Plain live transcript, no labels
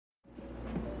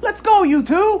Let's go, you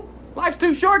two. Life's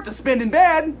too short to spend in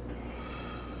bed.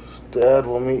 Dad,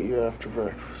 we'll meet you after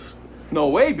breakfast. No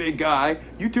way, big guy.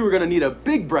 You two are gonna need a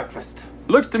big breakfast.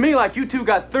 Looks to me like you two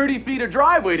got 30 feet of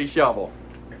driveway to shovel.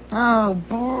 Oh,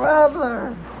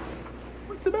 brother.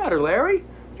 What's the matter, Larry?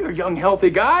 You're a young, healthy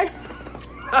guy.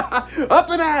 Up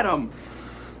and at 'em.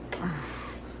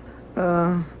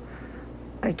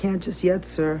 I can't just yet,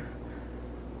 sir.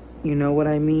 You know what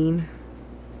I mean?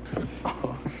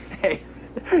 Oh,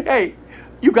 hey,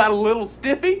 you got a little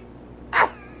stiffy?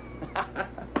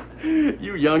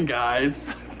 You young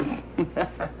guys.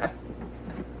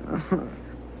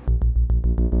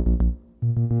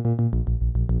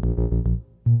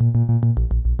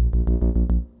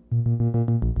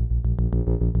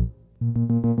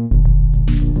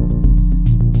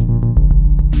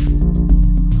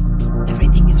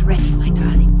 Everything is ready, my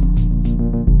darling.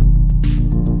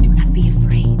 Do not be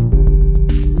afraid.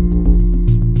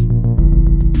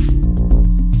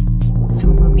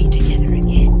 Soon we'll be together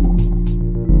again.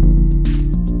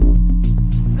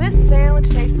 This sandwich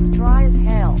tastes as dry as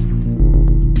hell.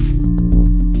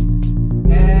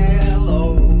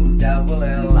 L-O-L-L-I-P-O-P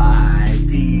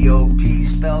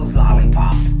spells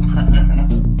lollipop.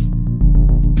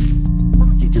 Why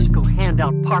don't you just go hand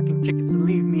out parking tickets and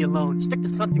leave me alone? Stick to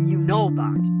something you know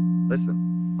about. Listen,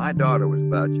 my daughter was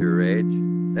about your age.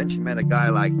 Then she met a guy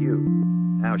like you.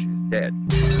 Now she's dead.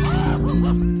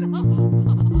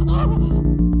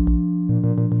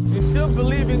 You should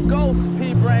believe in ghosts,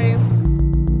 P-Brain.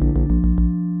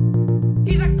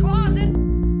 He's a closet!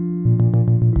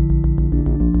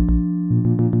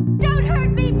 Don't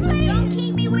hurt me, please! Don't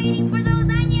keep me waiting for those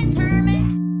onions,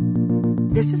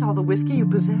 Herman! This is all the whiskey you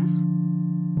possess?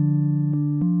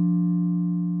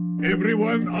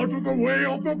 Everyone out of the way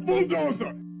of the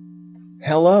bulldozer!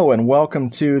 Hello and welcome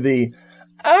to the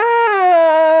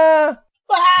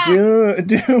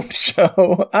Doom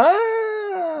Show.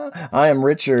 I am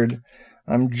Richard.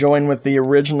 I'm joined with the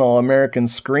original American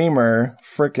Screamer,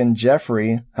 frickin'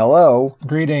 Jeffrey. Hello.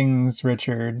 Greetings,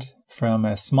 Richard, from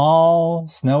a small,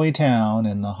 snowy town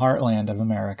in the heartland of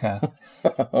America.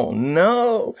 Oh,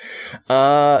 no.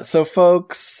 So,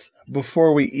 folks,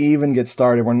 before we even get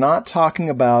started, we're not talking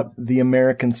about The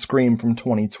American Scream from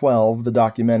 2012, the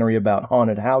documentary about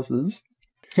haunted houses.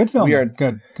 Good film.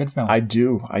 Good film. I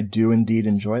do indeed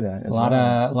enjoy that. A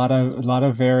lot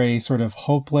of very sort of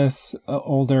hopeless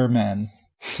older men,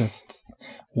 just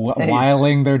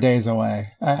whiling their days away.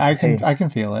 I can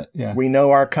feel it. Yeah, we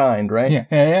know our kind, right?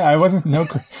 Yeah. I wasn't no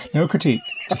critique,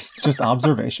 just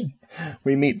observation.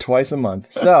 We meet twice a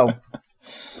month. So,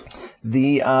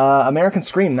 the American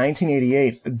Scream,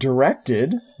 1988,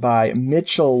 directed by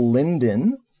Mitchell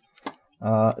Linden,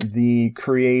 the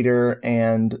creator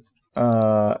and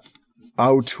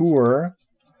auteur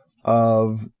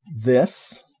of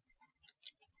this.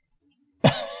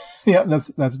 Yep,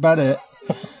 that's about it.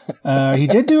 He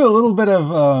did do a little bit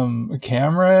of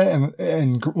camera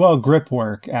and grip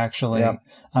work, actually,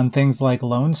 on things like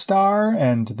Lone Star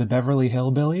and the Beverly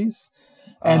Hillbillies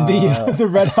and the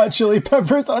Red Hot Chili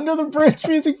Peppers Under the Bridge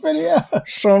music video.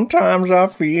 Sometimes I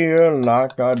feel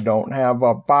like I don't have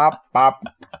a bop,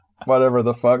 whatever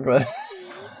the fuck that.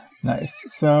 Nice.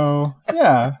 So,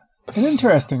 yeah, an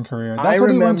interesting career. That's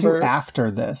what he went to after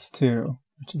this, too.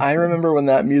 I remember when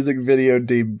that music video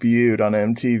debuted on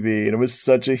MTV, and it was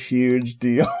such a huge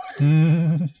deal.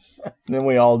 Then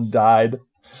we all died.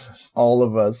 All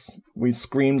of us. We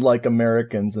screamed like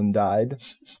Americans and died.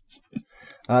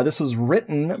 This was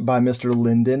written by Mr.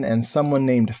 Linden and someone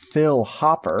named Phil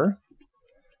Hopper.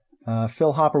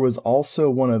 Phil Hopper was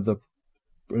also one of the...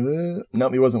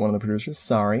 Nope, he wasn't one of the producers.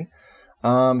 Sorry.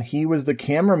 He was the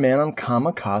cameraman on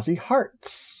Kamikaze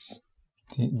Hearts.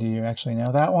 Do you actually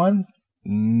know that one?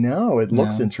 No, it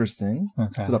looks interesting.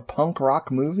 Okay. Is it a punk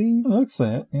rock movie? It looks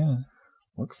it, yeah.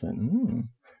 Looks it.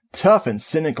 Tough and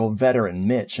cynical veteran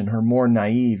Mitch and her more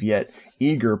naive yet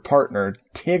eager partner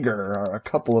Tigger are a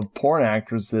couple of porn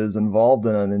actresses involved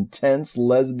in an intense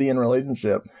lesbian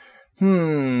relationship.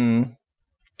 Doesn't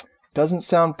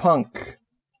sound punk.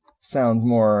 Sounds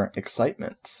more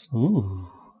excitement. Ooh.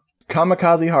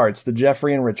 Kamikaze Hearts, the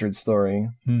Jeffrey and Richard story.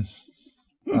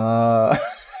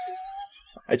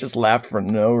 I just laughed for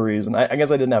no reason. I guess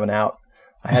I didn't have an out.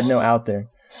 I had no out there.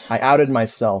 I outed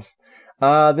myself.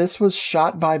 This was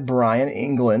shot by Brian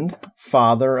England,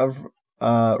 father of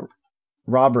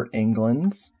Robert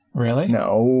England. Really?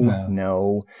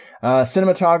 No.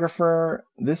 Cinematographer,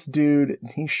 this dude,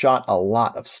 he shot a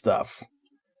lot of stuff.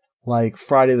 Like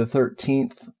Friday the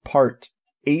 13th, Part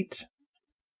 8.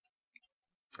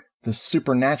 The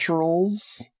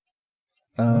Supernaturals.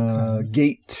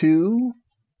 Gate 2.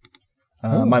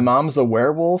 My Mom's a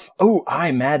Werewolf. Oh,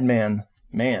 I, Madman.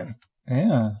 Man.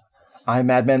 Yeah. I,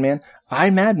 Madman Man. I,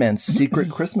 Madman.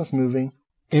 Secret Christmas movie.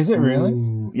 Is it really?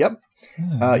 Ooh, yep.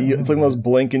 It's like one of those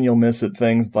blink and you'll miss it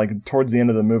things. Like towards the end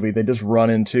of the movie, they just run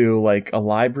into like a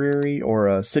library or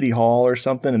a city hall or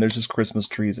something, and there's just Christmas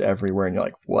trees everywhere, and you're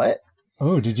like, what?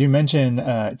 Oh, did you mention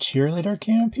cheerleader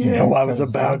camp here? No, I was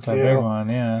about that's to. A big one,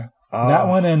 yeah. That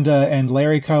one and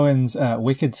Larry Cohen's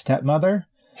Wicked Stepmother.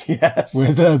 Yes.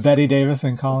 With Betty Davis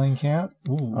and Colleen Camp.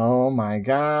 Ooh. Oh my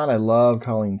God, I love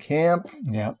Colleen Camp.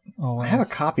 Yep. I have a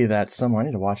copy of that somewhere. I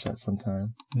need to watch that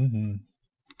sometime. Mm-hmm.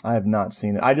 I have not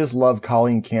seen it. I just love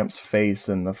Colleen Camp's face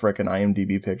in the frickin'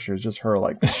 IMDb pictures. Just her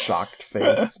like shocked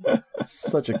face.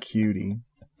 Such a cutie.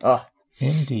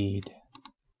 Indeed.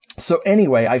 So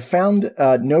anyway, I found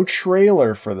no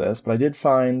trailer for this, but I did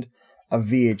find a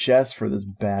VHS for this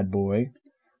bad boy.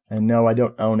 And no, I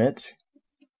don't own it,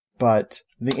 but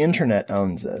the internet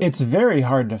owns it. It's very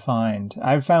hard to find.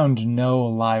 I've found no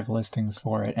live listings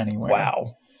for it anywhere.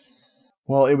 Wow.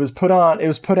 Well, it was put out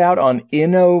on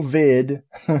Innovid,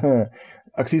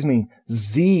 excuse me,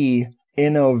 Z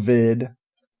Innovid,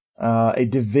 a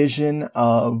division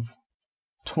of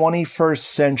 21st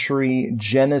Century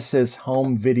Genesis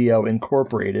Home Video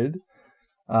Incorporated,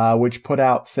 which put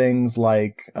out things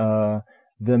like the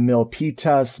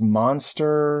Milpitas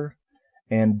Monster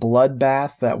and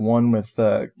Bloodbath, that one with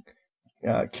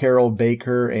Carol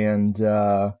Baker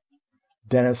and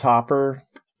Dennis Hopper.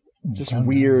 Just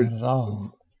weird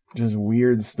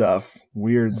stuff.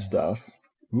 Weird stuff.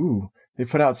 Ooh, they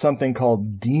put out something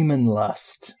called Demon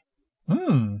Lust.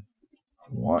 I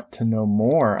want to know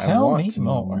more. Tell me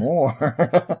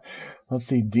more. Let's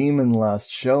see, Demon Lust.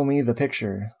 Show me the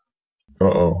picture.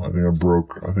 I think I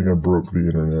broke the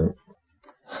internet.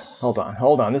 Hold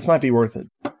on. This might be worth it.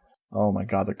 Oh my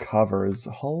God, the cover is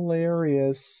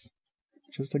hilarious.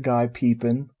 Just a guy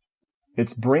peeping.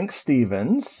 It's Brink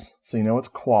Stevens, so you know it's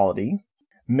quality.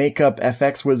 Makeup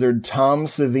FX wizard Tom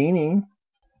Savini.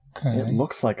 Okay. It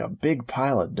looks like a big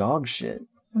pile of dog shit.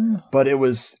 But it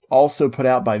was also put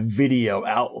out by Video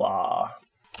Outlaw.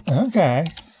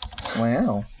 Okay.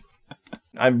 Wow.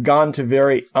 I've gone to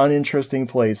very uninteresting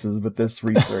places with this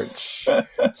research.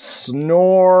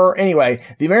 Snore. Anyway,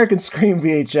 the American Scream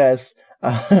VHS,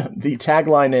 the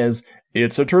tagline is,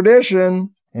 "It's a tradition."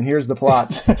 And here's the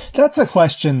plot. That's a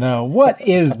question, though. What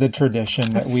is the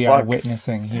tradition that we are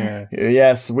witnessing here?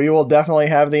 Yes, we will definitely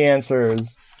have the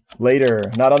answers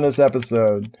later, not on this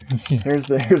episode. Here's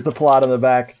the plot on the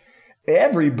back.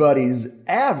 Everybody's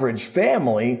average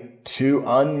family, 2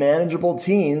 unmanageable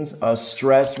teens, a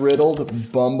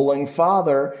stress-riddled, bumbling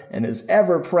father, and his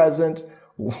ever-present,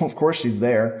 of course she's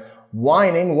there,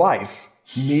 whining wife.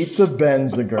 Meet the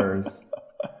Benzigers.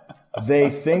 They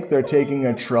think they're taking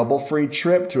a trouble-free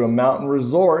trip to a mountain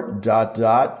resort, ...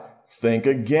 Think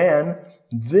again.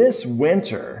 This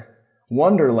winter,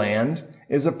 Wonderland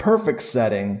is a perfect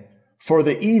setting for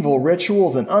the evil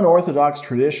rituals and unorthodox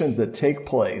traditions that take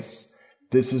place.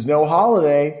 This is no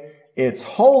holiday. It's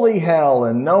holy hell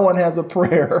and no one has a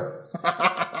prayer.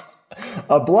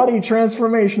 A bloody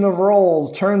transformation of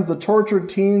roles turns the tortured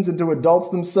teens into adults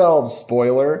themselves.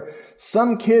 Spoiler.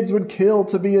 Some kids would kill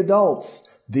to be adults.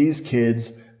 These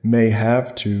kids may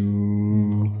have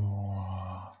to.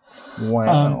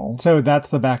 Wow. So that's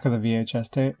the back of the VHS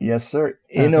tape? Yes, sir.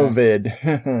 Innovid.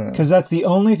 Because that's the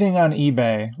only thing on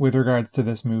eBay with regards to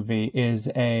this movie is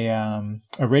a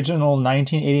original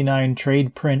 1989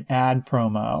 trade print ad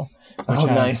promo, which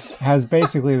has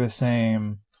basically the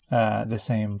same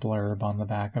blurb on the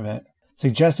back of it.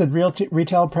 Suggested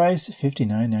retail price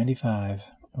 $59.95.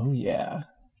 Oh yeah.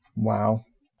 Wow.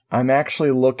 I'm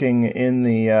actually looking in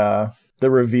the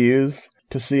reviews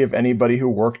to see if anybody who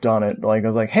worked on it, like I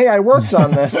was like, hey, I worked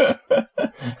on this.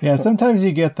 Yeah, sometimes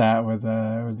you get that with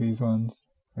these ones.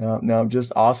 No,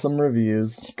 just awesome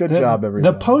reviews. Good job,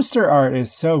 everybody. The poster art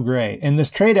is so great, and this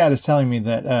trade ad is telling me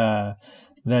that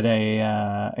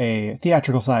a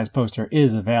theatrical size poster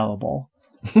is available.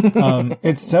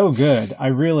 It's so good. I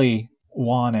really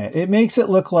want it. It makes it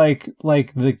look like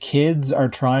the kids are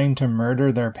trying to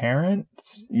murder their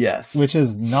parents. Yes. Which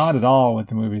is not at all what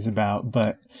the movie's about,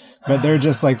 but they're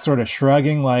just like sort of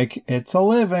shrugging like it's a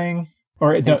living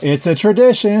or it's a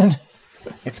tradition.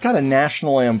 It's got a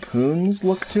National Lampoon's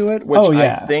look to it, which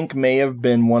I think may have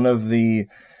been one of the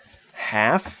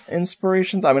half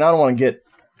inspirations. I mean, I don't want to get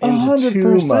into 100%.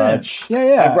 too much.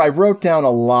 Yeah. I wrote down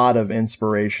a lot of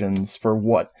inspirations for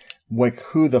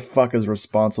who the fuck is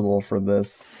responsible for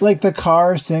this? Like the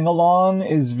car sing-along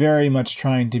is very much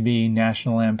trying to be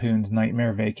National Lampoon's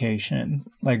Nightmare Vacation.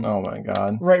 Like, oh my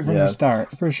God. Right from the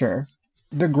start, for sure.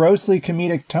 the grossly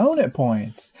comedic tone at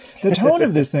points. The tone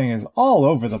of this thing is all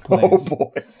over the place. Oh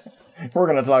boy. We're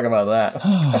going to talk about that.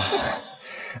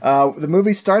 The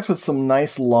movie starts with some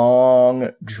nice, long,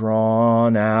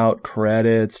 drawn-out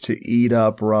credits to eat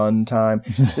up runtime.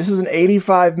 This is an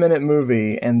 85-minute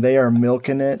movie, and they are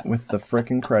milking it with the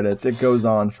frickin' credits. It goes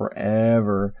on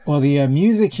forever. Well, the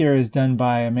music here is done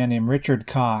by a man named Richard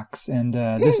Cox, and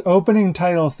this opening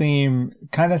title theme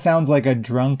kind of sounds like a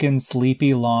drunken,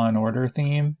 sleepy Law and Order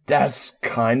theme. That's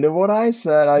kind of what I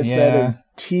said. I said it was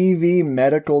TV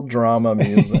medical drama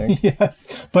music. Yes,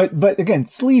 but again,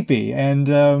 sleepy, and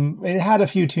it had a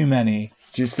few too many.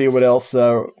 Did you see what else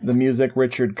the music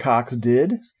Richard Cox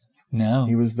did? No.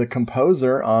 He was the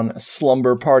composer on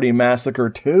Slumber Party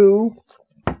Massacre 2.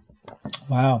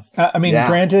 Wow. I mean,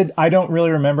 granted, I don't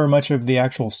really remember much of the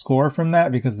actual score from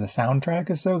that because the soundtrack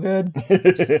is so good.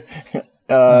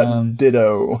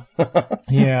 Ditto.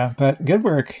 Yeah, but good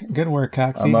work,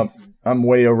 Coxie. I'm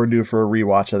way overdue for a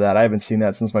rewatch of that. I haven't seen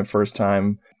that since my first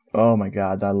time. Oh my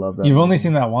god, I love that. You've only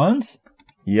seen that once?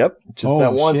 Yep, just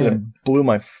that once, and it blew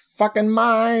my fucking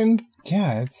mind.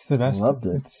 Yeah, it's the best. Loved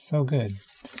it. It's so good.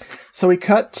 So we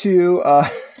cut to.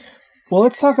 Well,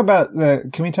 let's talk about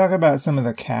Can we talk about some of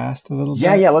the cast a little bit?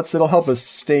 Yeah. It'll help us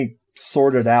stay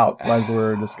sorted out as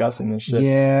we're discussing this shit.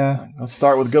 Yeah. Let's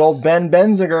start with good old Ben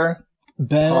Benziger.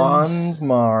 Ben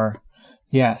Hansmar.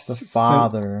 Yes, the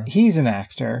father. So he's an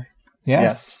actor.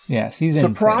 Yes, he's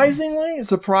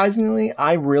surprisingly,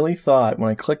 I really thought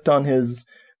when I clicked on his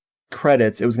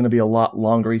credits, it was going to be a lot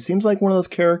longer. He seems like one of those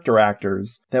character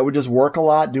actors that would just work a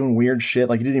lot doing weird shit.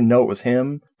 Like, you didn't even know it was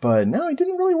him. But no, he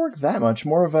didn't really work that much.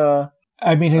 More of a...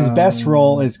 I mean, his best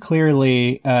role is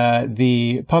clearly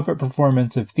the puppet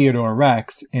performance of Theodore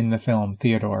Rex in the film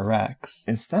Theodore Rex.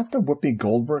 Is that the Whoopi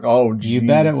Goldberg? Oh, geez. You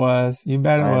bet it was.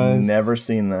 I've never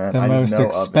seen that. The most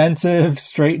expensive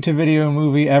straight-to-video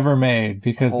movie ever made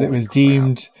because it was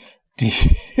deemed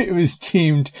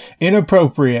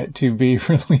inappropriate to be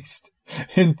released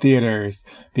in theaters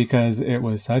because it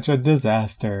was such a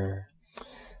disaster.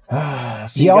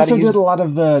 He also did a lot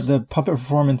of the puppet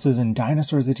performances in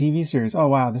Dinosaurs, the TV series. Oh,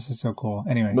 wow, this is so cool.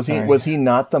 Anyway, was he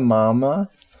not the mama?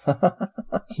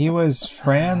 He was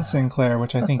Fran Sinclair,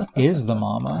 which I think is the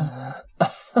mama.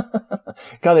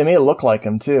 God, they made it look like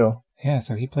him, too. Yeah,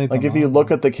 so he played like, if you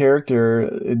look at the character,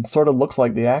 it sort of looks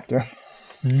like the actor.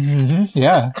 Mm-hmm.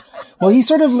 Yeah. Well, he's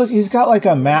got like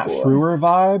a Matt Frewer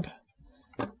vibe.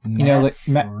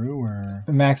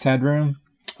 Max Headroom.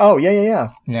 Oh,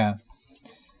 yeah. Yeah.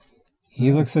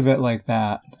 He looks a bit like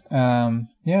that.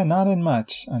 Not in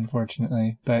much,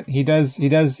 unfortunately, but he looks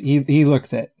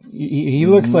it. He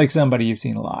looks like somebody you've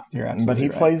seen a lot. You're absolutely right.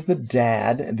 But he plays the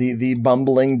dad, the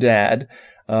bumbling dad.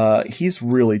 He's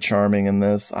really charming in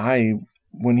this.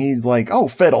 When he's like, oh,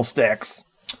 fiddlesticks.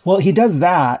 Well, he does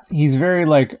that. He's very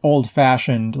like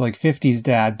old-fashioned, like 50s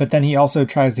dad, but then he also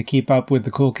tries to keep up with the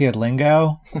cool kid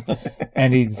lingo,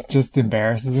 and he just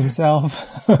embarrasses himself.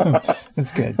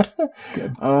 It's good. It's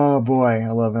good. Oh boy,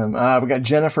 I love him. We got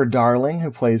Jennifer Darling,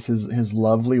 who plays his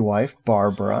lovely wife,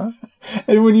 Barbara.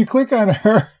 And when you click on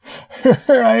her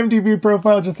IMDb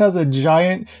profile just has a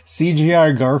giant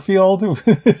CGI Garfield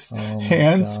with his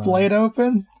hand splayed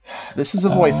open. This is a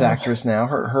voice actress now.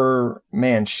 Her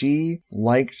man, she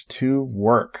liked to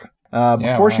work.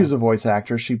 Before she was a voice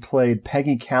actress, she played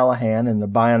Peggy Callahan in The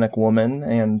Bionic Woman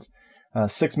and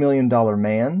 $6 Million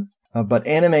Man. But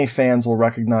anime fans will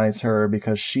recognize her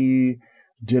because she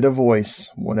did a voice.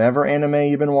 Whatever anime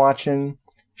you've been watching,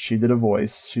 she did a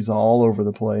voice. She's all over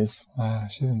the place. Wow,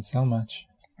 she's in so much.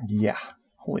 Yeah.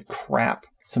 Holy crap.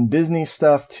 Some Disney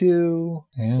stuff too.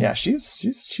 Yeah, she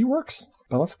works.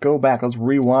 But let's go back. Let's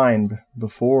rewind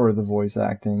before the voice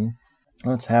acting.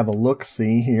 Let's have a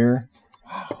look-see here.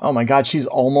 Wow. Oh my god, she's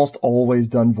almost always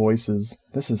done voices.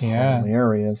 This is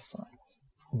hilarious.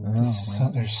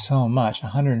 There's so much.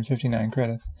 159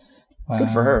 credits. Wow.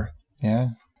 Good for her. Yeah.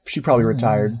 She probably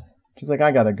retired. She's like,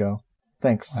 I gotta go.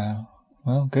 Thanks. Wow.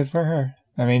 Well, good for her.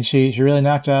 I mean, she really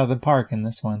knocked it out of the park in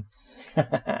this one.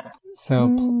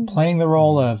 So, playing the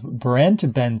role of Brent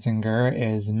Benzinger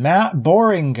is Matt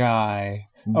Boring Guy.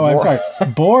 Oh, I'm sorry.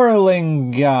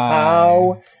 Borling Guy.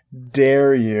 How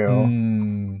dare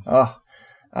you?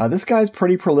 This guy's a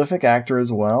pretty prolific actor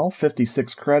as well.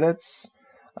 56 credits.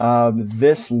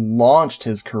 This launched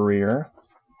his career.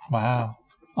 Wow.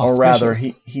 Or rather,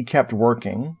 he kept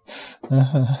working.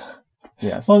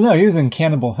 Yes. Well, no, he was in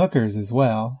Cannibal Hookers as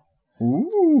well.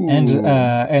 Ooh.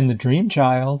 And The Dream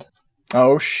Child.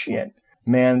 Oh, shit.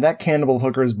 Man, that Cannibal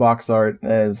Hookers box art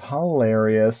is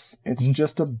hilarious. It's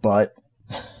just a butt.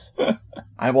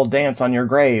 I will dance on your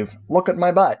grave. Look at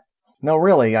my butt. No,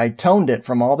 really, I toned it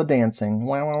from all the dancing.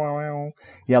 Wow, wow, wow, wow.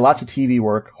 Yeah, lots of TV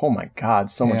work. Oh my God,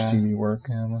 so much TV work.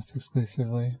 Yeah, almost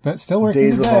exclusively. But still working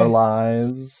Days today. of Our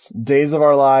Lives. Days of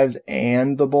Our Lives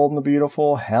and The Bold and the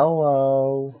Beautiful.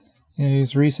 Hello. Yeah, he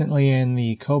was recently in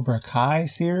the Cobra Kai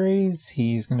series.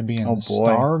 He's going to be in the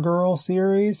Stargirl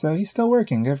series. So he's still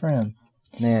working. Good for him.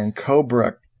 Man,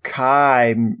 Cobra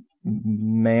Kai,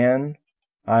 man.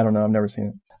 I don't know. I've never seen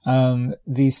it.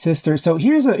 The sister. So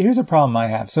here's a problem I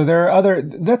have. So there are other.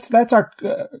 That's our.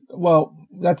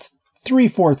 That's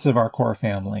 3/4 of our core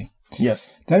family.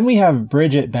 Yes. Then we have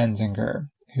Bridget Benzinger,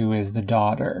 who is the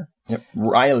daughter. Yep.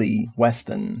 Riley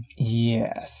Weston.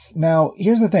 Yes. Now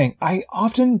here's the thing. I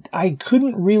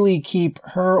couldn't really keep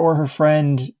her or her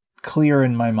friend clear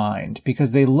in my mind because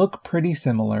they look pretty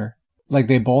similar. Like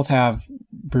they both have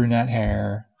brunette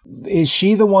hair. Is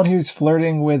she the one who's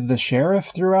flirting with the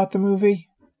sheriff throughout the movie?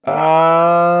 Or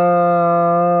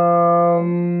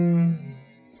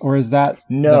is that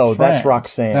no? That's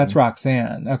Roxanne. That's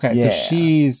Roxanne. Okay, yeah. So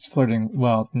she's flirting.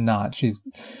 Well, not she's.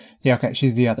 Yeah, okay,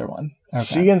 she's the other one. Okay.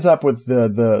 She ends up with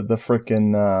the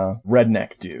frickin'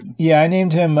 redneck dude. Yeah, I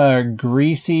named him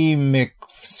Greasy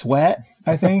McSweat.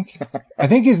 I think. I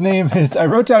think his name is. I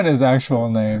wrote down his actual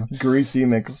name. Greasy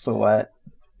McSweat.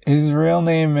 His real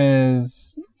name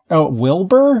is. Oh,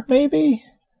 Wilbur, maybe.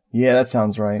 Yeah, that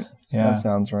sounds right. Yeah, that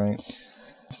sounds right.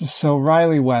 So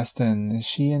Riley Weston, is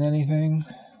she in anything?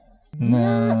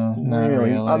 No, not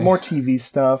really. More TV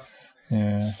stuff.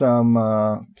 Yeah.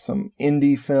 Some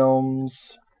indie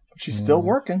films. She's still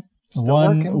working.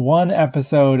 One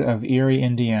episode of Erie,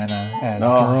 Indiana as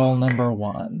girl number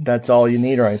 1. That's all you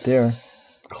need right there.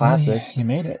 Classic. You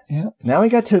made it. Yeah. Now we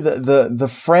got to the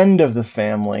friend of the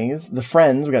families. The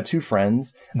friends. We got 2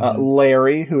 friends.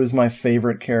 Larry, who is my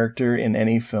favorite character in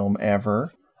any film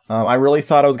ever. I really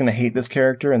thought I was going to hate this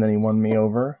character, and then he won me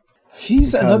over.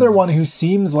 He's another one who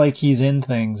seems like he's in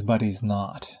things, but he's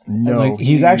not. No, like,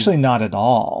 he's actually not at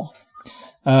all.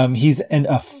 He's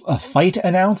a fight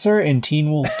announcer in Teen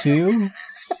Wolf 2.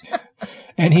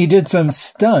 And he did some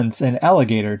stunts in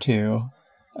Alligator 2.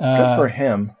 Good for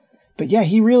him. But yeah,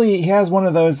 he has one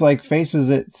of those like faces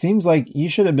that seems like you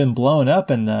should have been blown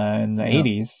up in the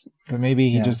 80s, but maybe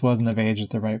he just wasn't of age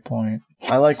at the right point.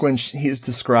 I like when he's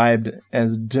described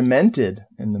as demented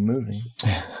in the movie.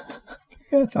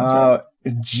 Yeah, that sounds right.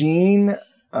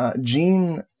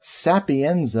 Jean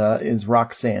Sapienza is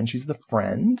Roxanne. She's the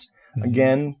friend. Mm-hmm.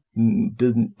 Again,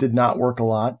 did not work a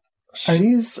lot.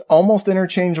 She's almost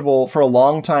interchangeable for a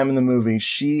long time in the movie.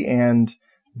 She and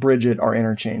Bridget are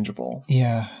interchangeable.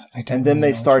 Yeah. And then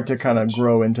they start to kind of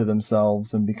grow into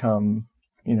themselves and become,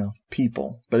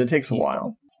 people. But it takes a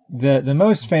while. The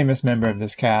most famous member of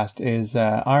this cast is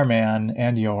our man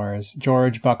and yours,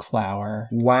 George Buckflower.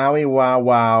 Wowie,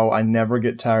 wow. I never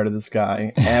get tired of this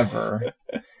guy, ever.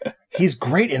 He's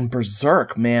great in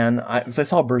Berserk, man. Because I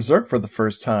saw Berserk for the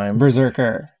first time.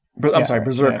 Berserker.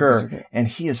 Berserker. Yeah, and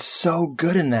he is so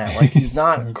good in that. Like, he's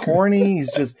not so corny.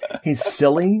 He's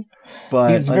silly.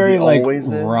 But he's very,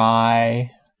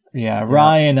 wry. Yeah,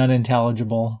 wry and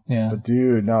unintelligible. Yeah. But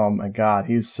dude, oh my God,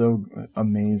 he's so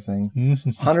amazing.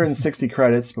 160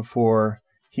 credits before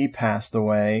he passed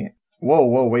away.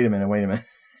 Whoa, wait a minute.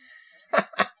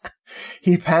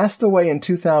 He passed away in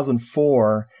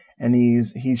 2004, and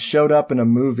he showed up in a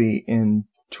movie in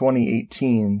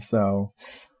 2018, so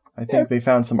I think they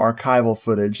found some archival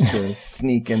footage to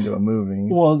sneak into a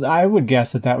movie. Well, I would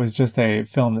guess that was just a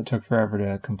film that took forever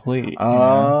to complete.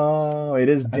 Oh, it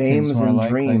is Dames and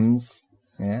Dreams.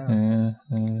 Yeah.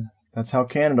 That's how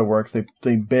Canada works.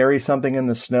 They bury something in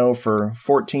the snow for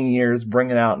 14 years, bring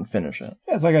it out, and finish it.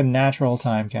 Yeah, it's like a natural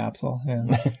time capsule. Yeah.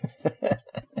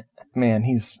 Man,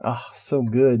 he's so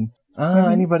good.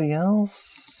 Anybody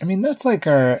else? I mean, that's like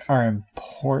our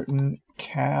important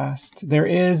cast. There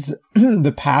is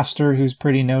the pastor who's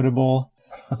pretty notable.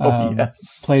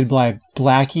 Yes. Played by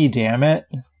Blackie Dammit,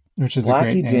 which is a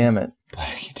great name.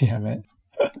 Blackie Dammit.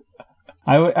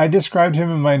 I described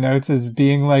him in my notes as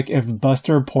being like if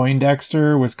Buster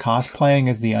Poindexter was cosplaying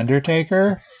as the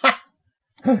Undertaker.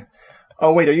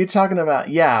 Oh wait, are you talking about?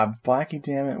 Yeah, Blackie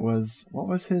Dammit was. What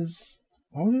was his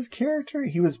character?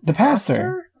 He was the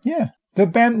pastor. Yeah, the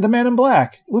man in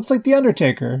black. Looks like the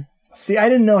Undertaker. See, I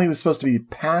didn't know he was supposed to be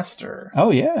pastor.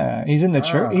 Oh yeah, he's in the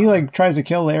church. He tries to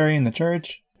kill Larry in the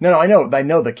church. No, I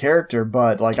know the character,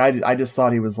 but I just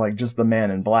thought he was like just the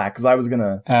man in black because I was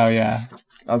gonna. Oh yeah.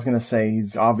 I was gonna say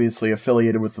he's obviously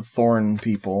affiliated with the Thorn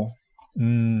people.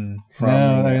 From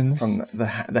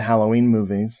the Halloween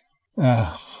movies.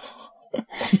 Oh.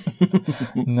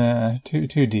 Nah,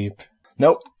 too deep.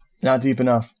 Nope, not deep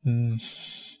enough.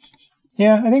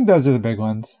 Yeah, I think those are the big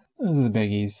ones. Those are the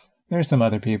biggies. There's some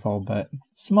other people, but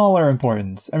smaller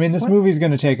importance. I mean, this movie's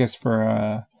going to take us for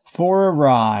a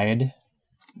ride.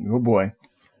 Oh boy.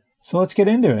 So let's get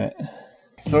into it.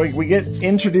 So we get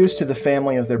introduced to the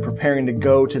family as they're preparing to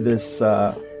go to this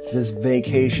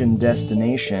vacation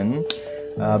destination.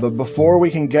 But before we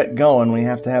can get going, we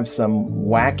have to have some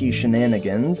wacky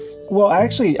shenanigans. Well, I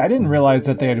didn't realize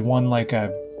that they had won like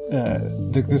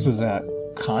this was a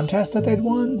contest that they'd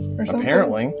won or something.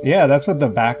 Apparently. Yeah, that's what the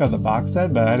back of the box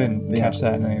said, but I didn't catch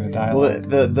that in any of the dialogue.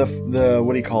 Well, the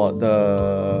what do you call it?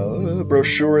 The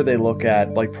brochure they look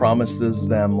at like promises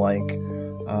them like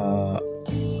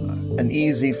an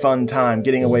easy, fun time,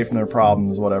 getting away from their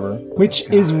problems, whatever. Which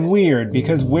is weird,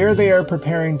 because where they are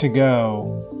preparing to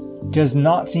go does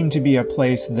not seem to be a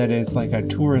place that is like a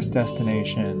tourist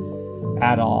destination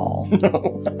at all.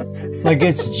 No. Like,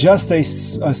 it's just a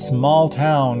small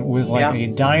town with like a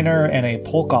diner and a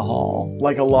polka hall.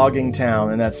 Like a logging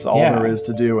town, and that's all there is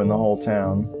to do in the whole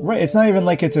town. Right, it's not even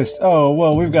like it's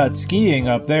we've got skiing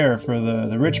up there for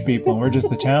the rich people, and we're just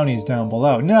the townies down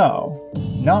below. No,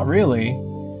 not really.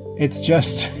 It's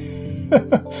just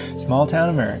small town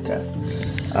America.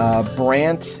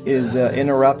 Brant is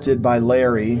interrupted by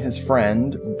Larry, his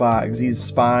friend, because he's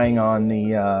spying on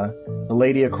the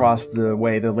lady across the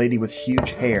way, the lady with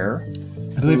huge hair.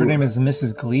 I believe her name is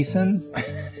Mrs. Gleason.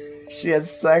 She has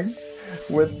sex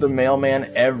with the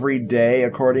mailman every day,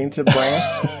 according to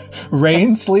Brant.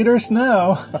 Rain, sleet, or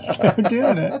snow. They're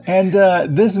doing it.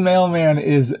 And this mailman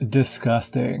is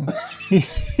disgusting.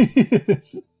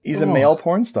 He's a male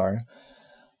porn star.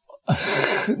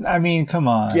 I mean, come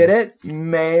on. Get it?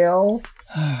 Male.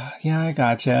 Yeah, I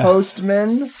gotcha.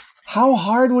 Postman. How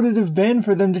hard would it have been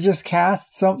for them to just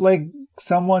cast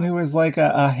someone who is like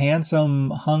a handsome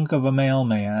hunk of a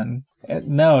mailman?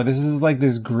 No, this is like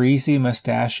this greasy,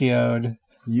 mustachioed.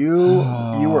 You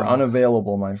were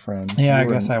unavailable, my friend. Yeah, I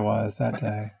guess I was that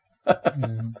day.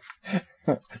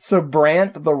 So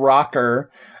Brant the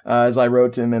rocker, as I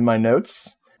wrote to him in my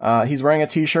notes, he's wearing a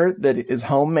t-shirt that is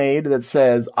homemade that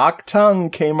says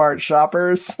Octung Kmart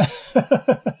shoppers.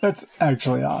 That's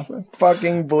actually awesome.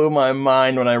 Fucking blew my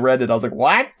mind when I read it. I was like,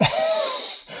 what?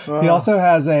 He also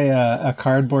has a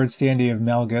cardboard standee of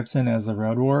Mel Gibson as the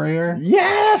Road Warrior.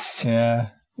 Yes! Yeah.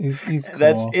 He's cool.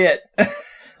 That's it. The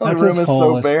That's room his is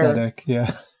whole so bare. aesthetic.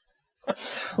 Yeah.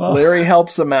 Well, Larry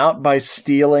helps him out by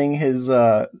stealing his,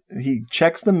 he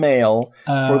checks the mail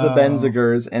for the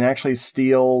Benzigers and actually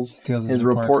steals his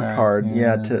report card.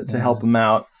 To help him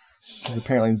out. Because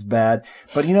apparently it's bad.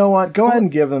 But you know what? Go ahead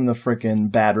and give them the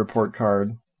freaking bad report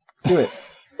card. Do it.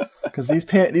 Because these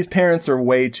parents are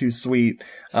way too sweet.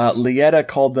 Lietta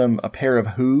called them a pair of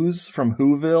Who's from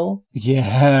Whoville.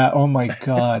 Yeah. Oh my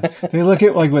God. They look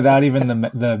at like without even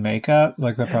the makeup,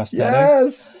 like the prosthetics.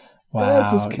 Yes. Wow.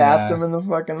 Yes, just cast them in the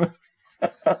fucking.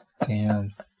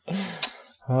 Damn.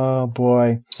 Oh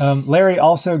boy. Larry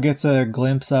also gets a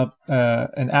glimpse up,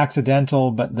 an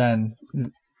accidental but then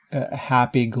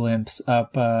happy glimpse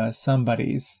up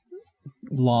somebody's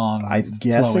long. I'm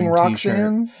guessing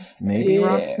Roxanne. T-shirt. Maybe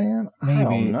Roxanne.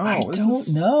 Maybe. I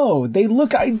don't know. They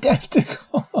look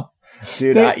identical.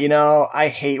 Dude, I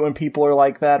hate when people are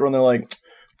like that, when they're like,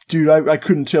 dude, I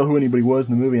couldn't tell who anybody was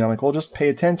in the movie. And I'm like, well, just pay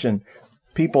attention.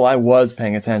 People, I was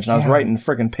paying attention. I was writing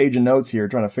freaking page of notes here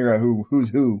trying to figure out who's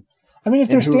who. I mean, if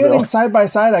they're standing side by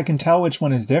side, I can tell which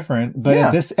one is different. But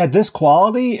at this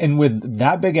quality and with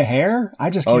that big a hair,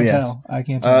 I just can't tell. I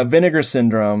can't tell. Vinegar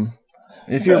Syndrome.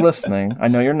 If you're listening, I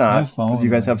know you're not, because you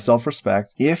guys have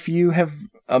self-respect. If you have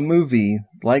a movie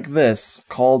like this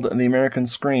called The American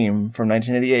Scream from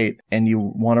 1988 and you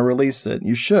want to release it,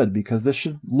 you should, because this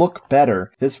should look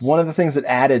better. This one of the things that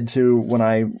added to when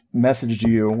I messaged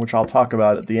you, which I'll talk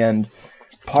about at the end.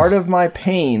 Part of my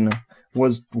pain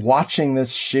was watching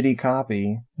this shitty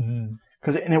copy.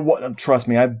 Because trust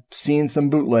me, I've seen some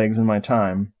bootlegs in my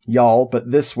time, y'all,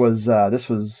 but this was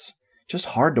just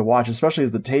hard to watch, especially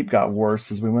as the tape got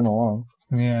worse as we went along.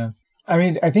 Yeah. I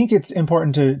mean, I think it's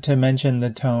important to mention the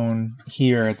tone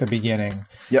here at the beginning,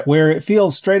 where it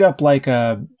feels straight up like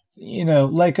a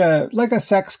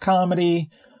sex comedy,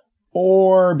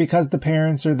 or because the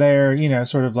parents are there,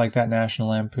 sort of like that National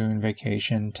Lampoon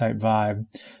Vacation type vibe.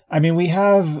 I mean, we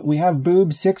have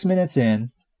boobs 6 minutes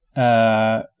in,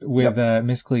 with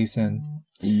Miss Gleason.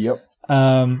 Yep.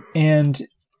 And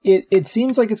it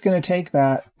seems like it's going to take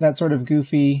that sort of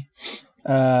goofy,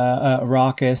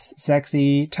 raucous,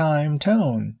 sexy time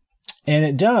tone. And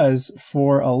it does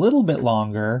for a little bit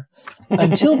longer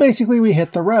until basically we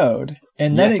hit the road.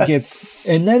 And then it gets,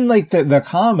 and then like the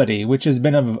comedy, which has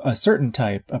been of a certain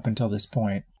type up until this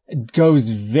point, goes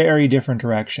very different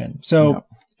direction. So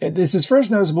this is first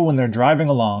noticeable when they're driving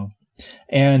along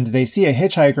and they see a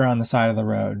hitchhiker on the side of the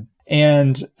road.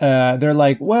 And they're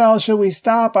like, well, should we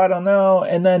stop? I don't know.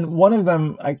 And then one of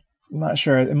them, I'm not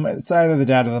sure, it's either the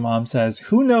dad or the mom, says,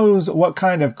 who knows what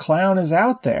kind of clown is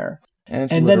out there? And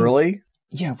it's literally?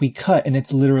 Yeah, we cut, and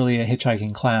it's literally a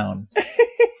hitchhiking clown.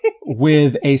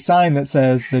 With a sign that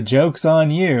says, the joke's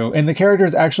on you. And the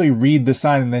characters actually read the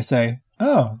sign and they say,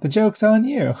 oh, the joke's on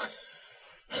you.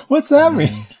 What's that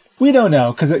mean? We don't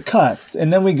know, because it cuts.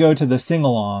 And then we go to the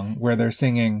sing-along where they're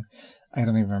singing, I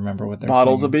don't even remember what they're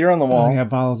Bottles singing. of beer on the wall. Oh, yeah,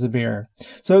 bottles of beer.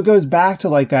 So it goes back to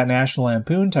like that National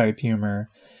Lampoon type humor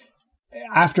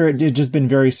after it had just been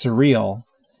very surreal.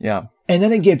 Yeah. And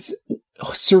then it gets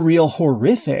surreal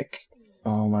horrific.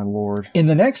 Oh, my Lord. In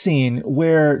the next scene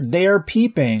where they are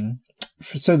peeping,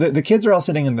 so the kids are all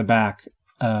sitting in the back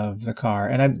of the car,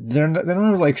 and they don't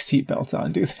have like seatbelts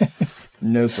on, do they?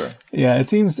 No, sir. Yeah, it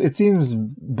seems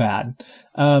bad.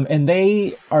 And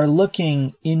they are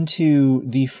looking into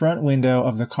the front window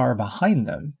of the car behind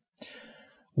them,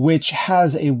 which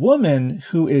has a woman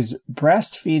who is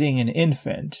breastfeeding an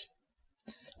infant,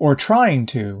 or trying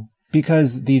to,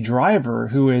 because the driver,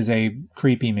 who is a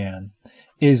creepy man,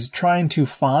 is trying to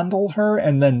fondle her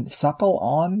and then suckle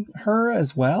on her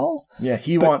as well. Yeah,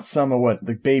 he wants some of what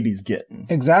the baby's getting.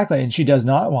 Exactly, and she does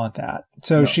not want that.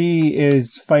 So she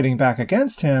is fighting back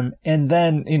against him, and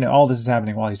then, all this is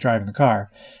happening while he's driving the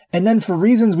car. And then for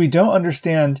reasons we don't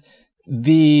understand,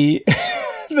 the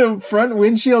the front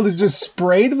windshield is just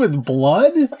sprayed with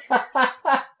blood.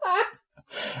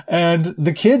 And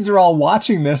the kids are all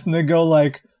watching this, and they go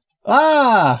like,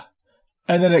 ah!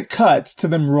 And then it cuts to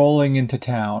them rolling into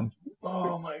town.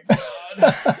 Oh my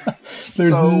God.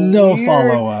 There's no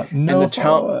follow-up. No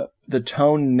follow-up. The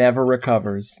tone never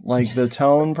recovers. Like, the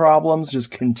tone problems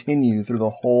just continue through the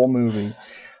whole movie.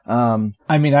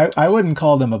 I mean, I wouldn't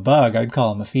call them a bug. I'd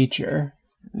call them a feature.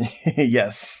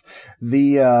 Yes.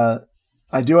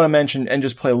 I do want to mention and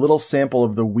just play a little sample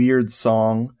of the weird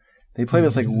song. They play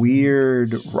this like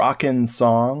weird rockin'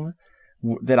 song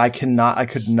that I could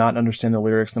not understand the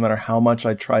lyrics no matter how much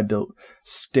I tried to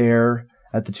stare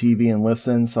at the TV and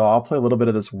listen. So I'll play a little bit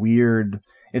of this weird.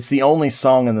 It's the only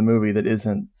song in the movie that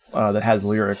isn't that has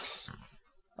lyrics,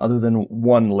 other than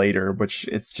one later, which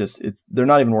they're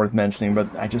not even worth mentioning.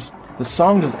 But the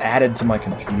song just added to my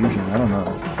confusion. I don't know.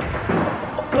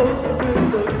 Close the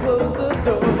window, close the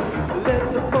door,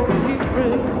 let the phone keep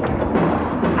ringing.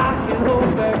 I can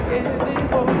hold back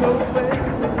anything, won't go away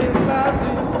if I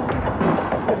do.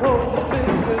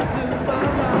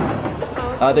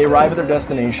 They arrive at their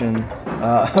destination.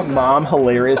 Mom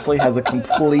hilariously has a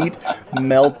complete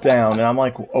meltdown. And I'm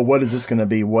like, oh, what is this going to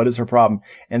be? What is her problem?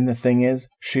 And the thing is,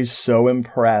 she's so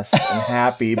impressed and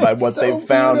happy by what they've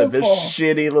found at this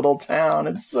shitty little town.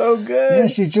 It's so good. Yeah,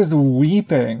 she's just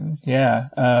weeping. Yeah.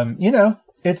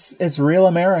 It's real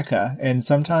America. And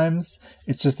sometimes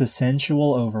it's just a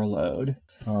sensual overload.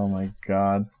 Oh my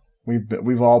God.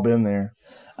 We've all been there.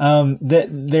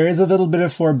 There is a little bit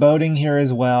of foreboding here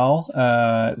as well.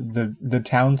 The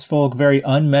townsfolk very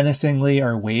unmenacingly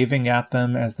are waving at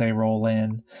them as they roll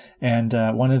in. And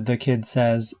one of the kids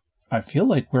says, I feel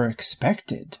like we're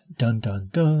expected. Dun, dun,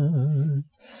 dun.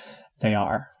 They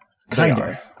are. Kind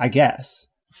of, I guess.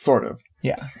 Sort of.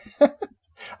 Yeah.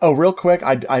 Oh, real quick,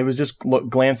 I was just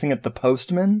glancing at the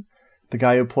postman. The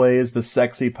guy who plays the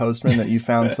sexy postman that you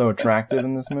found so attractive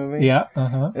in this movie. Yeah.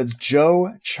 Uh-huh. It's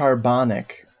Joe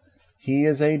Charbonic. He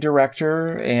is a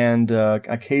director and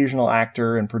occasional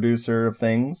actor and producer of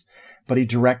things, but he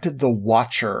directed The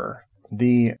Watcher,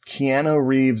 the Keanu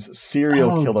Reeves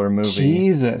serial killer movie.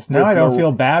 Jesus. Now I don't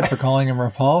feel bad for calling him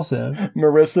repulsive.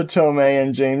 Marissa Tomei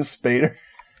and James Spader.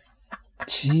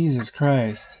 Jesus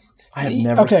Christ. I have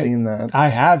never seen that. I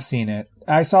have seen it.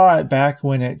 I saw it back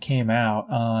when it came out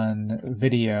on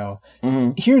video.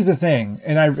 Mm-hmm. Here's the thing,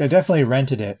 and I definitely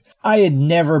rented it. I had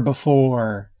never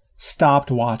before stopped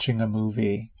watching a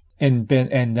movie and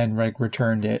then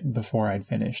returned it before I'd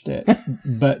finished it.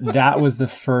 But that was the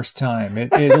first time.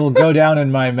 It'll go down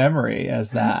in my memory as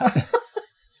that.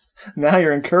 Now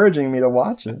you're encouraging me to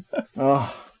watch it.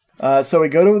 Oh. So we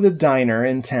go to the diner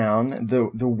in town,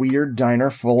 the weird diner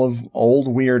full of old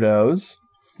weirdos.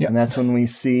 Yep. And that's when we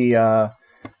see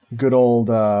good old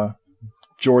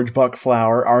George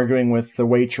Buckflower arguing with the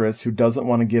waitress who doesn't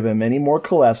want to give him any more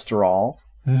cholesterol.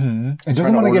 Mm-hmm. And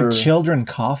doesn't want to give children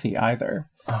coffee either.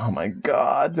 Oh my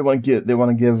God! They want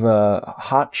to give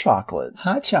hot chocolate.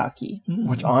 Hot chocky. Mm.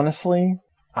 Which honestly,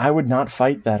 I would not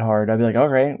fight that hard. I'd be like,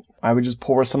 okay, I would just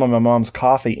pour some of my mom's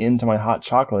coffee into my hot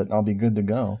chocolate, and I'll be good to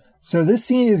go. So this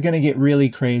scene is going to get really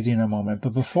crazy in a moment,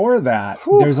 but before that,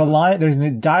 there's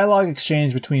a dialogue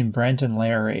exchange between Brent and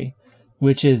Larry,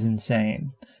 which is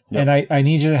insane. And I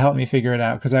need you to help me figure it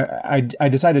out, because I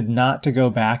decided not to go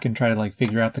back and try to like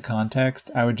figure out the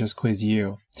context. I would just quiz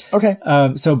you. Okay.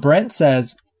 So Brent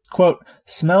says, quote,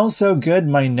 "Smells so good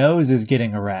my nose is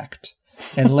getting erect."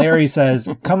 And Larry says,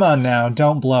 "Come on now,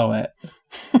 don't blow it."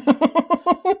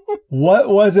 What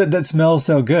was it that smells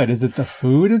so good? Is it the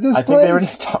food at this place? I think they were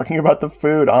just talking about the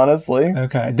food, honestly.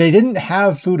 Okay. They didn't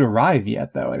have food arrive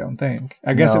yet, though, I don't think.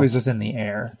 I guess it was just in the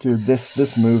air. Dude,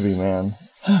 this movie, man.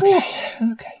 Okay.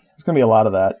 There's going to be a lot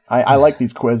of that. I like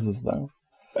these quizzes, though.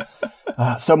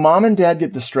 So mom and dad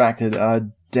get distracted.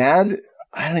 Dad,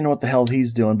 I don't even know what the hell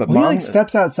he's doing, but mom... He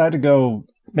steps outside to go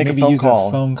make maybe a phone use call.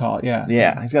 a phone call. Yeah.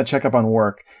 Yeah, he's got to check up on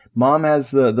work. Mom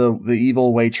has the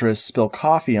evil waitress spill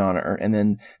coffee on her, and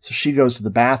then so she goes to the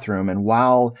bathroom, and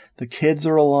while the kids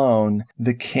are alone,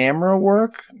 the camera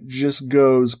work just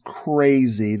goes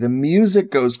crazy. The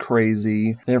music goes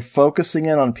crazy. They're focusing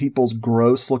in on people's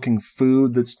gross looking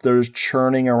food they're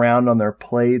churning around on their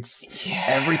plates. Yeah.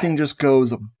 Everything just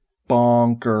goes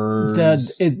bonkers.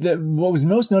 What was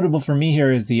most notable for me here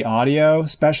is the audio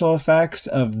special effects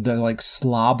of the like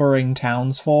slobbering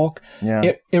townsfolk.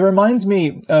 Yeah. It reminds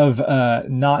me of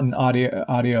not an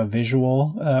audio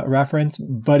visual reference,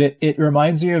 but it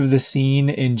reminds me of the scene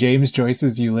in James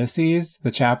Joyce's Ulysses,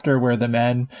 the chapter where the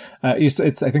men I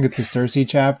think it's the Circe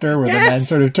chapter where the men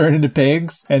sort of turn into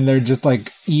pigs and they're just like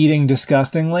eating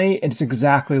disgustingly. It's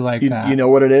exactly like that. You know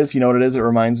what it is? It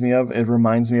reminds me of? It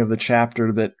reminds me of the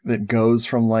chapter that goes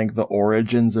from like the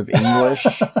origins of English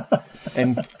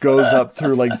and goes up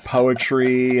through like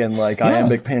poetry and like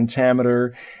iambic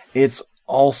pentameter. It's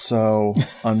also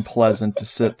unpleasant to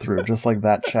sit through, just like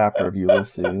that chapter of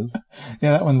Ulysses.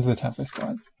 Yeah, that one's the toughest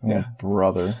one. Yeah,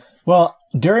 brother. Well,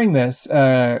 during this,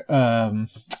 George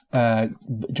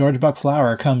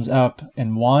Buckflower comes up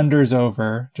and wanders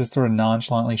over, just sort of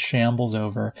nonchalantly shambles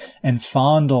over, and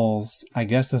fondles, I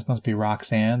guess this must be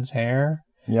Roxanne's hair.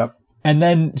 Yep. And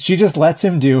then she just lets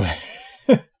him do it.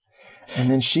 And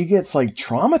then she gets like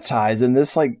traumatized, and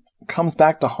this like comes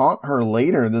back to haunt her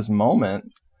later, this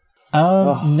moment.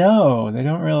 No, they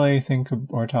don't really think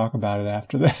or talk about it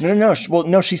after that. No.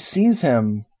 She sees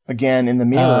him again in the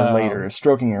mirror later,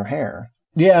 stroking her hair.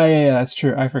 Yeah, that's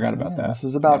true. I forgot about that. This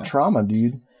is about trauma,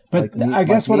 dude. But like, I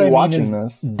guess what I mean is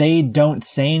this. They don't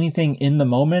say anything in the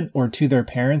moment or to their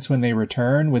parents when they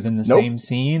return within the same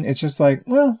scene. It's just like,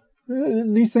 well,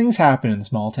 these things happen in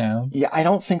small towns. Yeah, I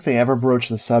don't think they ever broach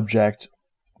the subject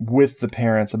with the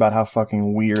parents about how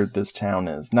fucking weird this town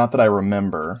is. Not that I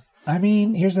remember. I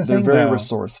mean, here's the thing, they're very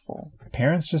resourceful.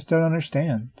 Parents just don't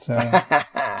understand, so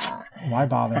why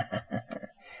bother?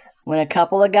 When a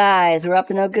couple of guys who were up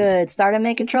to no good started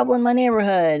making trouble in my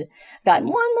neighborhood. Got in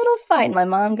one little fight and my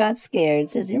mom got scared.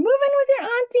 Says, "You're moving with your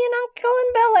auntie and uncle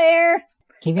in Bel Air."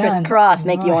 Keep going. Crisscross,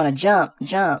 make you want to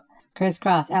jump.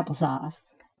 Crisscross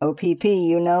applesauce. OPP,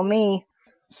 you know me.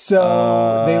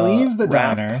 So they leave the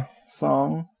diner.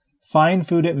 Song. Find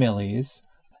food at Millie's.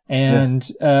 And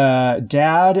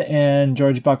Dad and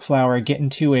George Buckflower get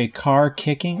into a car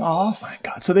kicking off. Oh my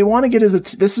God. So they want to get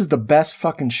this is the best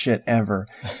fucking shit ever.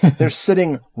 They're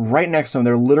sitting right next to them.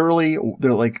 They're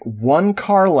like one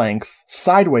car length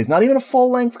sideways, not even a full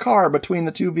length car between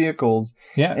the two vehicles.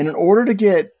 Yeah. And in order to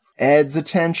get Ed's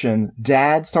attention,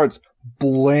 Dad starts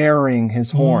blaring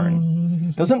his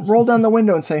horn. Doesn't roll down the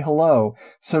window and say hello.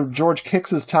 So George kicks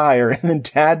his tire and then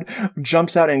Dad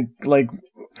jumps out and like,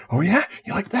 "Oh yeah?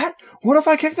 You like that? What if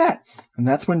I kick that?" And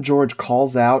that's when George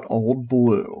calls out Old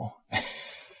Blue,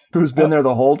 who's been there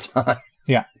the whole time.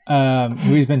 Yeah.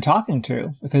 Who he's been talking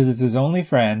to because it's his only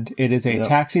friend. It is a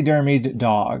taxidermied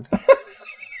dog.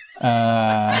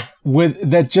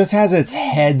 That just has its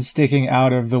head sticking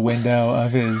out of the window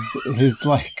of his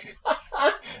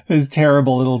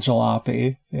terrible little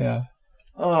jalopy. Yeah.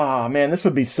 Oh man, this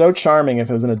would be so charming if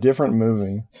it was in a different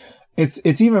movie.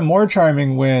 It's even more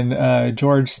charming when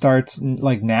George starts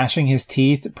like gnashing his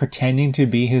teeth, pretending to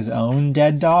be his own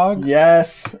dead dog.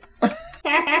 Yes. I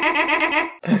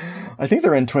think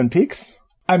they're in Twin Peaks.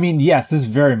 I mean, yes, this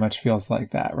very much feels like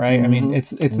that, right? Mm-hmm. I mean,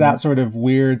 it's that sort of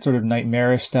weird, sort of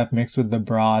nightmarish stuff mixed with the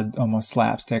broad, almost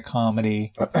slapstick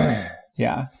comedy.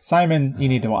 Yeah. Simon, you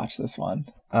need to watch this one.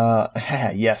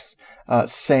 Yes.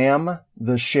 Sam,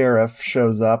 the sheriff,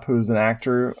 shows up, who's an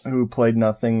actor who played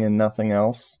nothing and nothing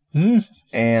else.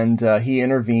 And he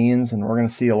intervenes, and we're going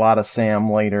to see a lot of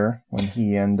Sam later when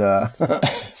he and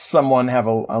someone have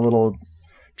a little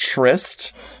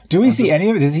tryst. Do we see any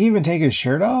of it? Does he even take his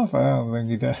shirt off? I don't think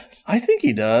he does. I think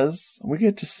he does. We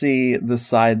get to see the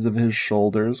sides of his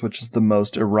shoulders, which is the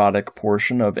most erotic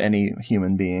portion of any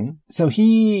human being. So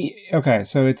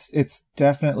it's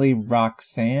definitely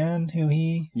Roxanne who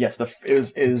he... Yes,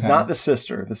 it is not the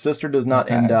sister. The sister does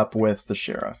not end up with the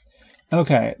sheriff.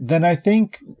 Okay, then I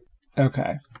think...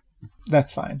 Okay,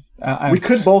 that's fine. We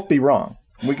could both be wrong.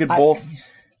 We could both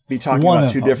be talking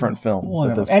about two different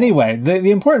films. Anyway,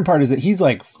 the important part is that he's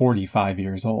like 45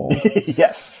 years old.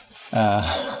 Yes.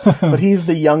 But he's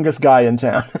the youngest guy in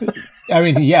town. I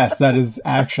mean, yes, that is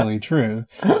actually true.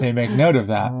 They make note of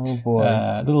that. Oh, boy.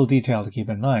 Little detail to keep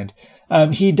in mind.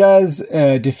 He does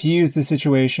diffuse the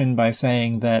situation by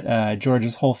saying that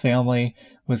George's whole family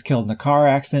was killed in a car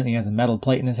accident. He has a metal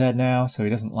plate in his head now, so he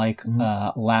doesn't like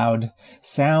loud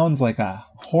sounds like a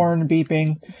horn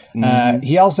beeping.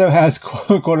 He also has,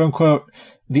 quote unquote,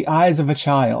 the eyes of a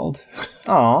child.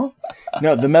 Aw.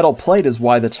 No, the metal plate is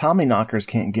why the Tommyknockers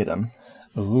can't get him.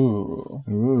 Ooh,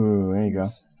 there you go.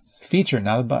 It's a feature,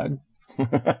 not a bug.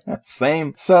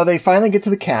 Same. So they finally get to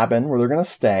the cabin where they're going to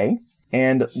stay,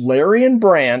 and Larry and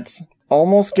Brant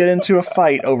almost get into a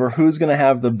fight over who's going to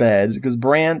have the bed, because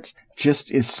Brant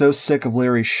just is so sick of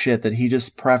Larry's shit that he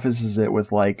just prefaces it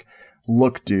with like,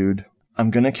 look, dude,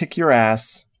 I'm going to kick your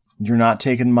ass. You're not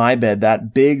taking my bed.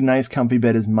 That big, nice, comfy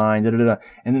bed is mine. Da, da, da.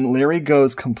 And then Larry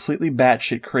goes completely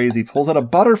batshit crazy, pulls out a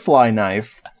butterfly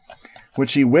knife,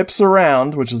 which he whips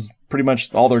around, which is pretty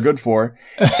much all they're good for,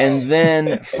 and then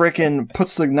frickin'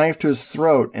 puts the knife to his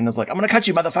throat and is like, I'm gonna cut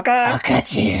you, motherfucker! I'll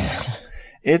cut you.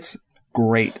 It's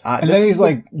great. And then he's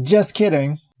like, just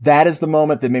kidding. That is the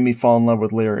moment that made me fall in love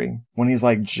with Larry. When he's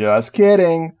like, just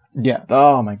kidding. Yeah.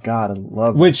 Oh my God, I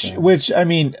love Which, I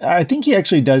mean, I think he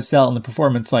actually does sell in the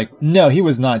performance like, no, he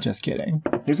was not just kidding.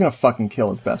 He was gonna fucking kill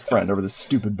his best friend over this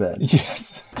stupid bed.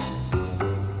 Yes.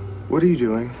 What are you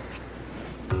doing?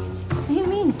 What do you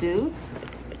mean, dude?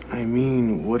 I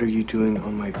mean, what are you doing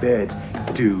on my bed,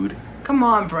 dude? Come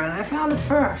on, Brent. I found it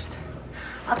first.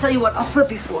 I'll tell you what. I'll flip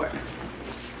you for it.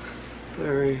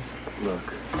 Larry,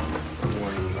 look. I'm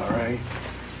warning you, all right?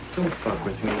 Don't fuck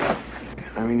with me.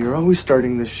 I mean, you're always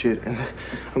starting this shit, and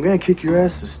I'm gonna kick your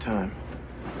ass this time.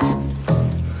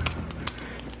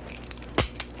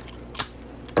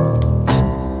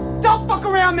 Don't fuck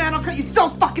around, man. I'll cut you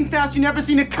so fucking fast you never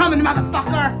seen it coming,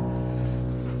 motherfucker.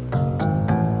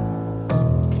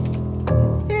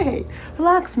 Hey,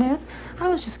 relax, man. I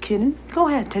was just kidding. Go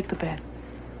ahead, take the bed.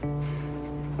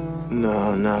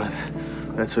 No,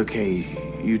 that's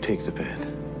okay. You take the bed.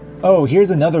 Oh,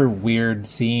 here's another weird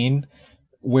scene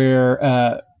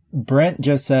where Brent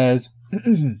just says,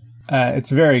 it's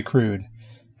very crude,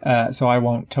 so I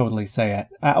won't totally say it.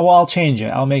 I'll change it.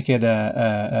 I'll make it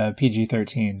a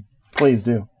PG-13. Please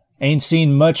do. Ain't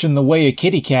seen much in the way of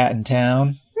kitty cat in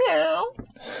town. Meow.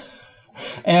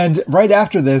 And right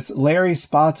after this, Larry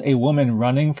spots a woman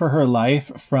running for her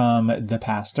life from the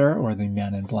pastor, or the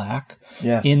man in black,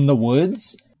 in the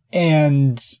woods.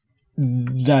 And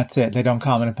that's it. They don't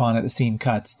comment upon it. The scene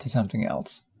cuts to something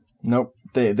else. Nope.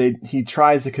 He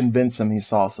tries to convince him he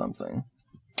saw something.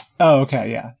 Oh,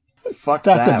 okay, yeah. Fuck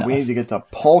That's that. enough. We need to get to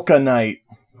polka night.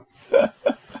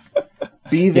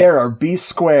 Be there or be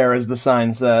square, as the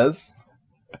sign says.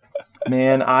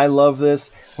 Man, I love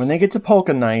this. When they get to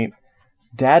polka night,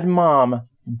 Dad and Mom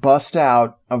bust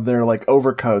out of their like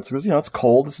overcoats because it's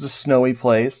cold. This is a snowy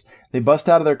place. They bust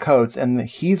out of their coats, and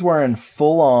he's wearing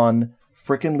full on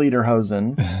frickin'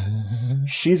 lederhosen.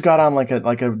 She's got on like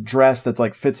a dress that's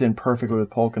like fits in perfectly with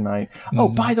polka night. Oh,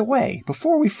 by the way,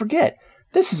 before we forget,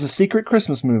 this is a secret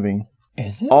Christmas movie.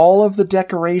 Is it? All of the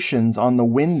decorations on the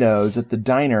windows at the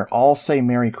diner all say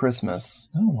Merry Christmas.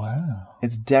 Oh, wow.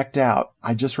 It's decked out.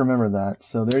 I just remembered that.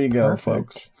 So there you go, Perfect.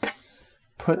 folks.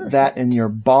 Put that in your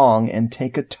bong and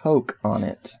take a toke on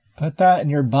it. Put that in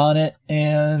your bonnet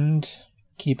and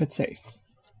keep it safe.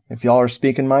 If y'all are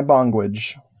speaking my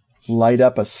bongwage, light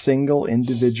up a single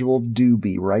individual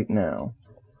doobie right now.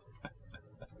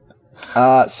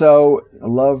 So I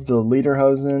love the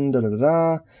lederhosen. Da da da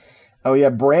da. Oh yeah,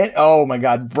 Brant. Oh my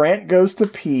God, Brant goes to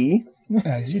pee.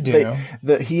 As you do.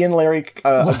 He and Larry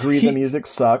agree the music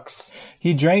sucks.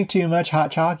 He drank too much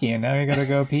hot chalky, and now you gotta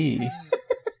go pee.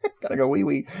 Gotta go wee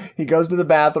wee. He goes to the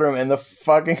bathroom, and the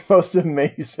fucking most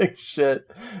amazing shit.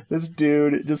 This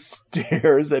dude just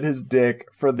stares at his dick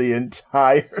for the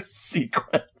entire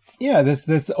sequence. Yeah,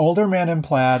 this older man in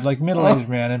plaid, like middle-aged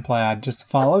man in plaid, just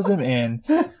follows him in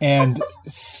and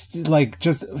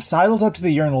just sidles up to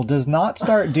the urinal, does not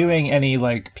start doing any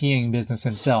like peeing business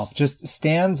himself, just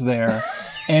stands there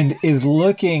and is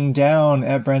looking down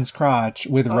at Brent's crotch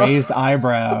with raised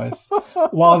eyebrows.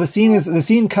 While the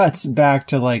scene cuts back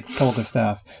to like polka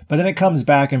stuff, but then it comes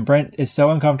back and Brent is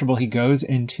so uncomfortable he goes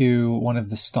into one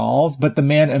of the stalls, but the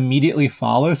man immediately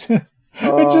follows him.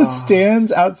 It just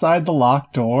stands outside the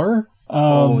locked door.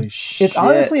 Holy shit. It's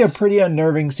honestly a pretty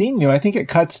unnerving scene. I think it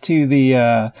cuts to the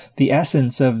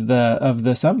essence of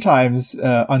the sometimes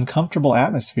uncomfortable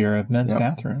atmosphere of men's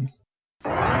bathrooms.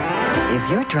 If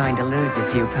you're trying to lose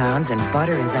a few pounds and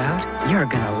butter is out, you're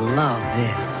gonna love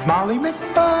this. Molly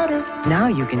McButter. Now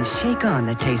you can shake on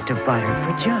the taste of butter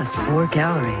for just 4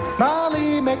 calories.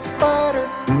 Molly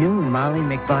McButter. New Molly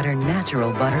McButter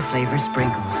natural butter flavor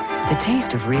sprinkles. The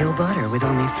taste of real butter with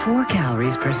only 4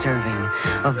 calories per serving.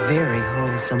 A very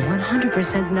wholesome,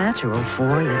 100% natural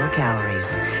 4 little calories.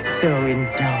 So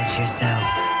indulge yourself.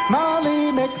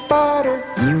 Molly McButter.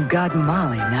 You've got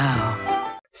Molly now.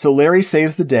 So Larry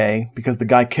saves the day because the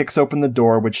guy kicks open the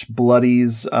door, which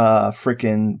bloodies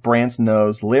frickin' Brant's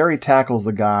nose. Larry tackles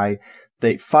the guy.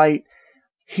 They fight.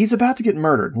 He's about to get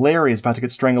murdered. Larry is about to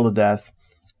get strangled to death.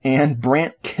 And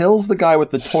Brant kills the guy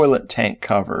with the toilet tank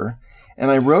cover. And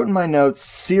I wrote in my notes,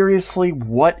 seriously,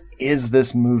 what is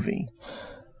this movie?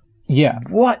 Yeah.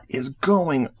 What is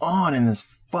going on in this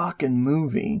fucking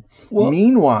movie? Well,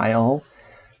 meanwhile,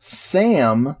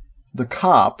 Sam, the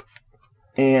cop,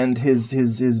 and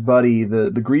his buddy,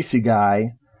 the greasy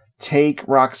guy, take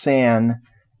Roxanne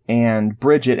and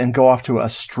Bridget and go off to a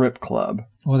strip club.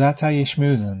 Well, that's how you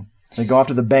schmooze them. They go off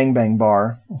to the Bang Bang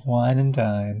bar. Wine and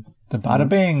dine. The bada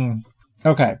bing.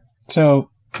 Okay, so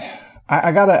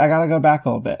I gotta go back a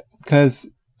little bit because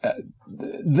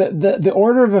the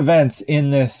order of events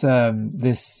in this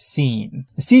this scene,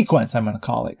 the sequence I'm gonna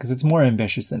call it because it's more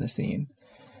ambitious than a scene.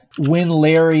 When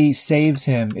Larry saves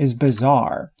him is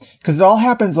bizarre because it all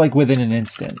happens like within an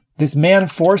instant. This man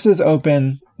forces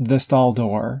open the stall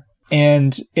door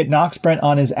and it knocks Brent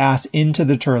on his ass into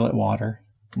the toilet water.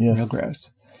 Yes. Real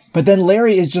gross. But then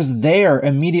Larry is just there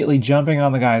immediately jumping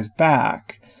on the guy's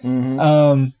back.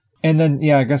 Mm-hmm. And then,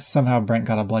 yeah, I guess somehow Brent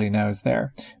got a bloody nose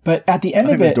there. But at the end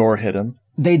of it, the door hit him.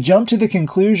 They jump to the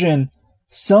conclusion,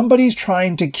 somebody's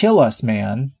trying to kill us,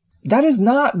 man. That is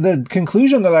not the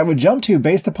conclusion that I would jump to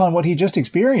based upon what he just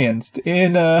experienced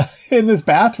in this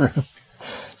bathroom.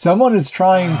 Someone is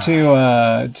trying to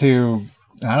I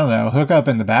don't know, hook up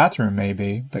in the bathroom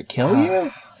maybe, but kill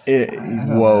you?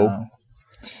 Whoa.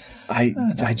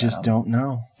 I just don't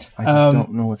know. I just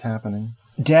don't know what's happening.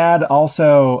 Dad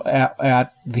also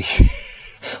at the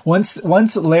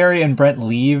once Larry and Brent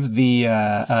leave the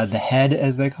head,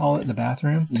 as they call it, the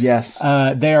bathroom. Yes.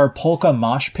 They are polka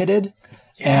mosh pitted.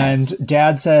 Yes. And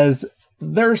Dad says,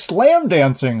 "They're slam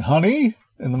dancing, honey."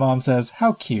 And the mom says,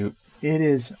 "How cute." It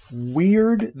is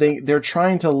weird. They're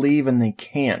trying to leave and they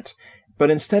can't.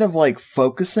 But instead of like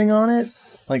focusing on it,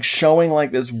 like showing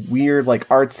like this weird like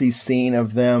artsy scene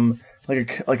of them,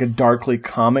 like a darkly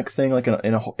comic thing, like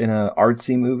in a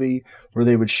artsy movie where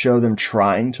they would show them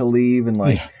trying to leave and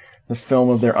like the film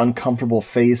of their uncomfortable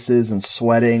faces and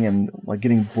sweating and like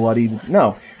getting bloodied.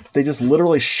 No, they just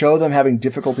literally show them having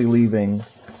difficulty leaving,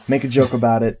 make a joke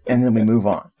about it, and then we move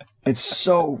on. It's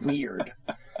so weird.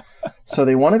 So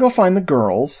they want to go find the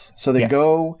girls. So they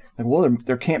go, like, well,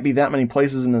 there can't be that many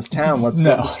places in this town. Let's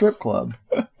go to the strip club.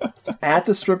 At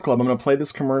the strip club, I'm going to play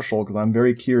this commercial because I'm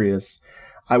very curious.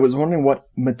 I was wondering what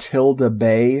Matilda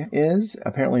Bay is.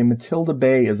 Apparently, Matilda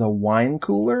Bay is a wine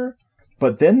cooler.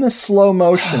 But then the slow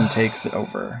motion takes it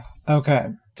over. Okay.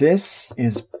 This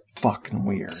is fucking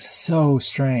weird. So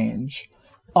strange.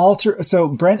 So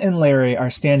Brent and Larry are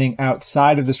standing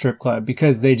outside of the strip club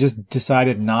because they just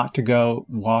decided not to go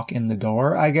walk in the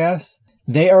door, I guess.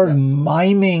 They are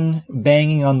miming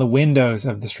banging on the windows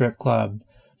of the strip club,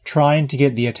 trying to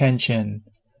get the attention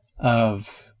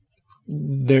of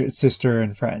their sister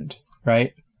and friend,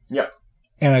 right? Yep.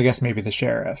 And I guess maybe the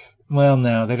sheriff. Well,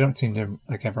 no, they don't seem to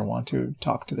like ever want to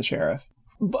talk to the sheriff.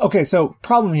 Okay, so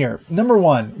problem here. Number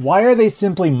one, why are they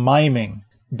simply miming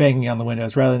banging on the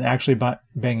windows rather than actually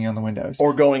banging on the windows?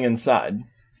 Or going inside.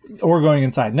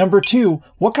 Number two,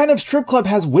 what kind of strip club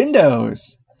has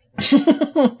windows?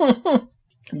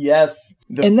 Yes.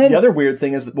 The other weird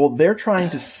thing is that, well, they're trying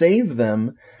to save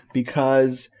them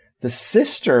because the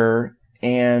sister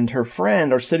and her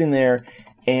friend are sitting there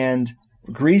and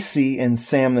Greasy and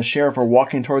Sam, the sheriff, are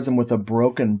walking towards them with a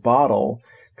broken bottle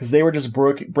because they were just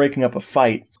breaking up a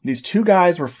fight. These two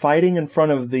guys were fighting in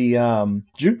front of the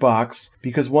jukebox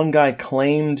because one guy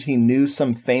claimed he knew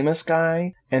some famous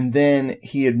guy, and then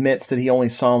he admits that he only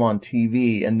saw him on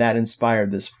TV, and that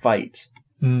inspired this fight.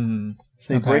 Mm.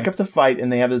 So they break up the fight,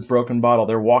 and they have this broken bottle.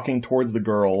 They're walking towards the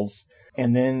girls,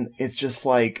 and then it's just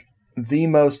like the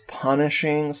most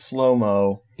punishing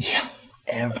slow-mo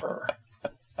ever.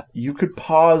 You could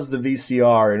pause the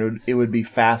VCR, and it would be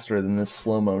faster than this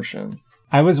slow motion.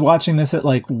 I was watching this at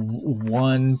like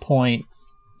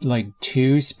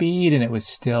 1.2 speed, and it was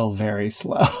still very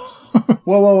slow.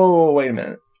 Whoa, wait a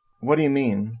minute. What do you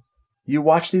mean? You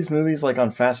watch these movies like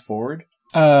on fast forward?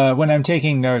 When I'm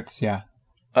taking notes, yeah.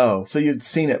 Oh, so you'd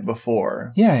seen it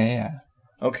before? Yeah.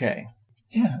 Okay.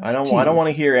 Yeah. I don't want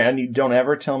to hear it, and you don't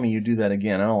ever tell me you do that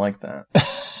again. I don't like that.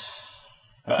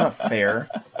 That's not fair.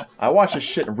 I watch this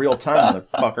shit in real time,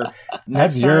 motherfucker.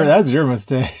 That's your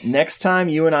mistake. Next time,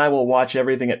 you and I will watch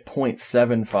everything at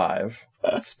 0.75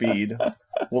 speed.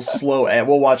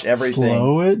 We'll watch everything.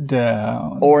 Slow it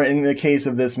down. Or in the case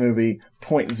of this movie,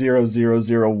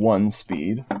 0.0001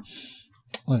 speed.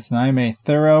 Listen, I'm a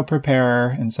thorough preparer,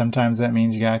 and sometimes that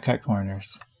means you gotta cut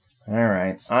corners. All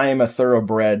right. I am a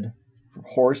thoroughbred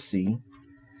horsey.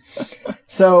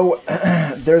 So,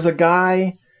 there's a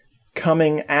guy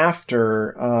coming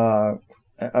after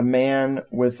a man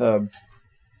with a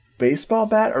baseball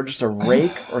bat or just a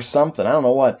rake or something. I don't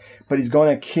know what. But he's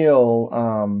going to kill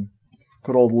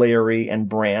good old Larry and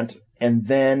Brant. And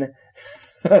then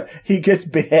he gets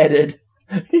beheaded.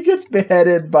 He gets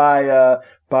beheaded by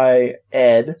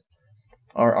Ed.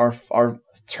 Our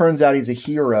turns out he's a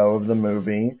hero of the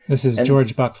movie. This is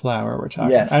George Buckflower we're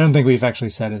talking. Yes. I don't think we've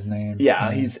actually said his name.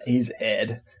 Yeah, he's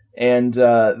Ed. And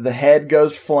the head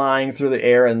goes flying through the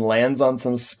air and lands on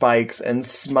some spikes and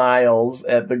smiles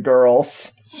at the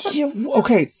girls. Yeah,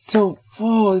 okay, so,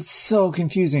 it's so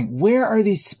confusing. Where are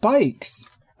these spikes?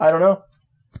 I don't know.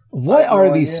 What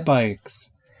are these spikes?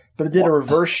 But they did a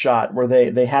reverse shot where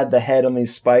they had the head on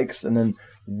these spikes and then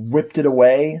whipped it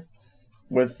away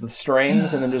with the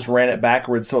strings and then just ran it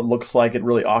backwards so it looks like it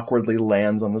really awkwardly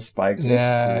lands on the spikes.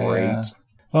 Yeah, it's great. Yeah.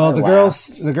 Well,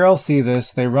 the girls see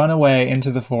this, they run away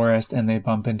into the forest, and they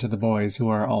bump into the boys who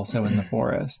are also in the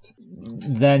forest.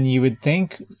 Then you would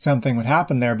think something would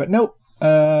happen there, but nope.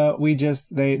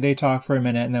 They talk for a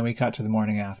minute, and then we cut to the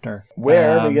morning after.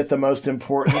 Where we get the most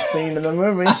important scene in the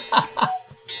movie.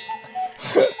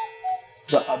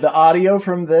 The audio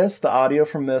from this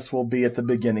will be at the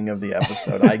beginning of the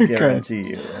episode. I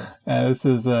guarantee you. This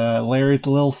is Larry's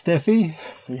little stiffy.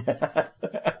 Yeah.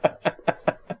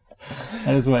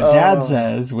 That is what Dad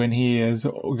says when he is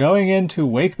going in to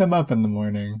wake them up in the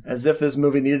morning. As if this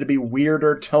movie needed to be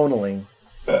weirder tonally.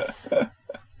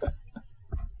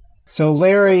 So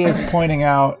Larry is pointing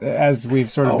out, as we've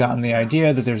sort of gotten the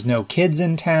idea, that there's no kids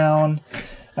in town.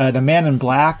 The man in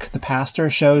black, the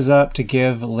pastor, shows up to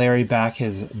give Larry back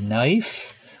his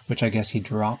knife, which I guess he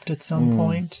dropped at some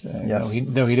point, yes.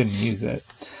 though he didn't use it.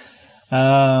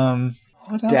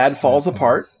 What else Dad falls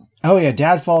apart. Oh yeah,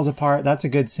 Dad falls apart. That's a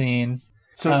good scene.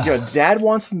 So Dad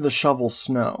wants them to shovel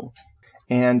snow.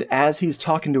 And as he's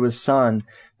talking to his son,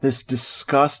 this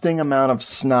disgusting amount of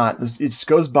snot, it just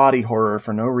goes body horror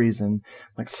for no reason.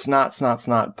 Like snot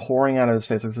pouring out of his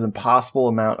face. Like this impossible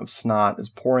amount of snot is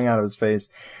pouring out of his face.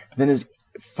 Then his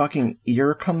fucking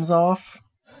ear comes off.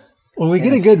 Well, we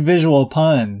get a good visual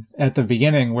pun at the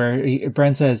beginning where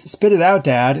Brent says, "Spit it out,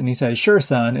 Dad." And he says, "Sure,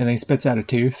 son." And then he spits out a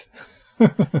tooth.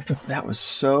 That was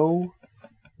so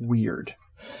weird.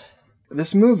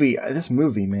 This movie,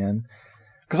 man.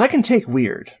 Because I can take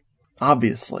weird,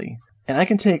 obviously. And I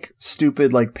can take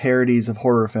stupid, like, parodies of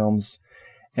horror films.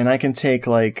 And I can take,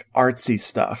 like, artsy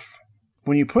stuff.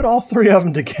 When you put all three of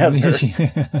them together,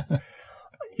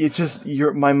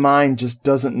 my mind just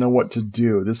doesn't know what to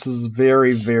do. This is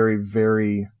very, very,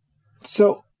 very...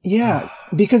 So, yeah,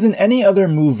 because in any other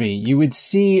movie, you would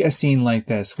see a scene like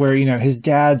this where, his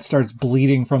dad starts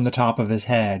bleeding from the top of his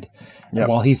head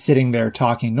while he's sitting there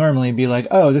talking normally and be like,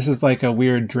 oh, this is like a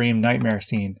weird dream nightmare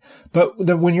scene.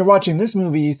 But when you're watching this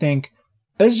movie, you think,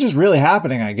 it's just really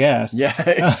happening, I guess. Yeah,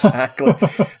 exactly.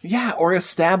 Yeah, or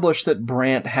establish that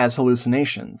Brant has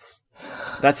hallucinations.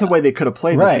 That's the way they could have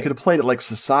played this. They could have played it like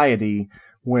Society,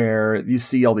 where you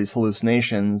see all these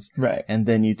hallucinations, and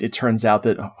then it turns out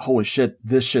that, holy shit,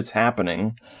 this shit's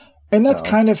happening. And that's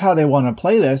kind of how they want to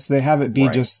play this. They have it be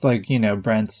just like,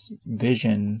 Brent's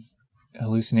vision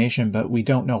hallucination, but we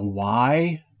don't know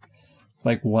why,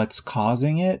 like what's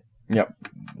causing it. Yep.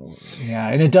 Yeah,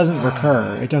 and it doesn't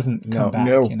recur. It doesn't come back,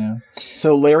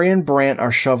 So Larry and Brant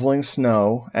are shoveling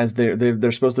snow as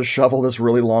they're supposed to shovel this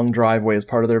really long driveway as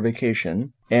part of their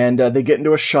vacation. And they get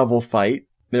into a shovel fight.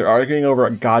 they're arguing over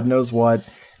God knows what,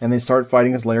 and they start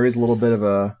fighting as Larry's a little bit of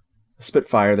a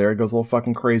spitfire there. It goes a little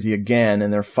fucking crazy again,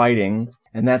 and they're fighting.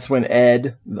 And that's when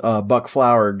Ed, Buck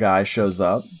Flower guy, shows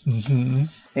up. Mm-hmm.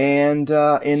 And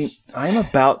I'm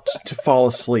about to fall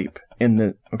asleep.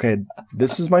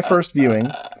 This is my first viewing.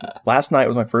 Last night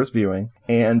was my first viewing.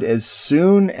 And as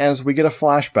soon as we get a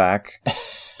flashback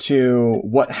to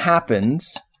what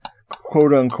happens,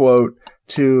 quote unquote,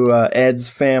 to Ed's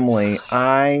family,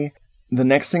 the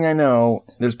next thing I know,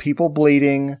 there's people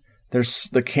bleeding.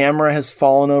 The camera has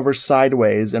fallen over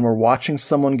sideways, and we're watching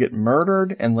someone get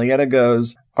murdered. And Leetta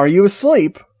goes, "Are you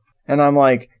asleep?" And I'm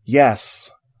like,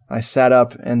 "Yes." I sat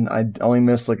up, and I only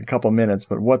missed like a couple minutes,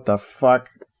 but what the fuck?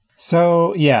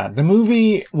 So, yeah, the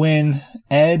movie, when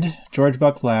Ed, George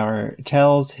Buckflower,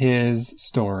 tells his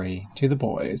story to the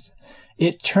boys,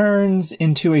 it turns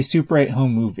into a Super 8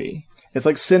 home movie. It's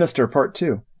like Sinister Part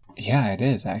 2. Yeah, it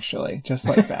is, actually. Just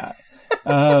like that.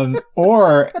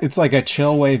 Or it's like a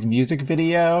chill wave music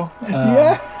video.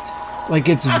 Yeah. Like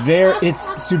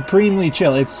it's supremely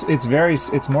chill.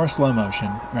 It's more slow motion,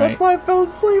 right? That's why I fell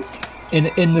asleep.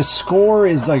 And the score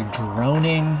is like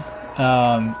droning.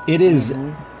 It is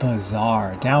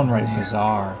bizarre, downright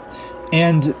bizarre.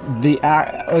 And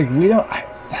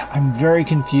I'm very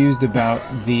confused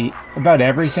about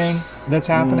everything that's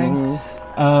happening.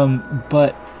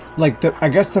 But like I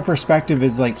guess the perspective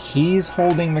is like he's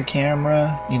holding the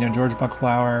camera, George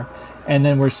Buckflower, and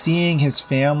then we're seeing his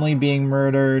family being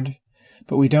murdered,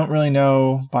 but we don't really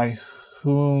know by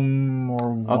whom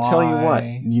or why. I'll tell you what.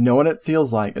 You know what it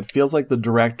feels like? It feels like the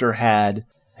director had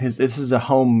this is a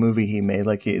home movie he made.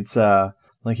 Like it's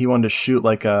like he wanted to shoot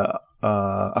like a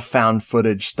found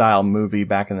footage style movie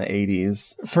back in the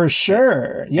 80s. For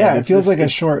sure. Yeah, it feels like a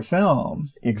short film.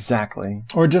 Exactly.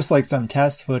 Or just like some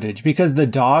test footage, because the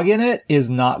dog in it is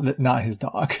not his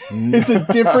dog. It's a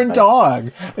different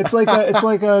dog. It's like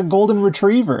a golden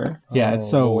retriever. Yeah, it's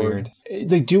so weird.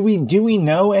 Like, do we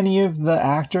know any of the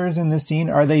actors in this scene?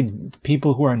 Are they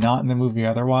people who are not in the movie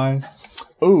otherwise?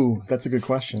 Ooh, that's a good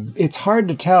question. It's hard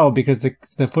to tell because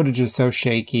the footage is so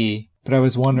shaky. But I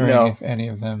was wondering if any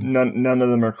of them... None of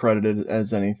them are credited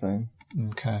as anything.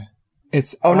 Okay.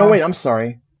 No, wait, I'm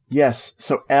sorry. Yes,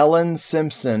 so Ellen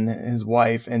Simpson, his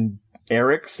wife, and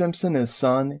Eric Simpson, his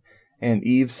son, and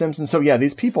Eve Simpson. So yeah,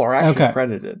 these people are actually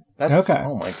credited. That's, okay.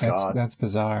 Oh my God. That's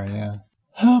bizarre, yeah.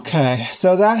 Okay,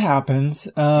 so that happens.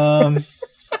 And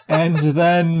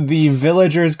then the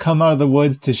villagers come out of the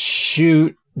woods to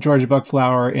shoot George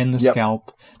Buckflower in the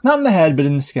scalp. Not in the head, but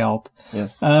in the scalp.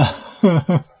 Yes.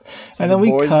 And then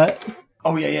we cut.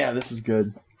 Oh, yeah, this is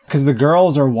good. Because the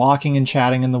girls are walking and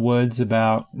chatting in the woods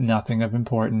about nothing of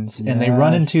importance. Yes. And they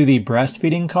run into the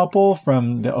breastfeeding couple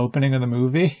from the opening of the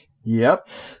movie. Yep.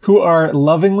 Who are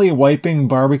lovingly wiping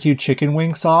barbecue chicken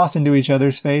wing sauce into each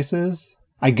other's faces.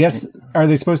 I guess, are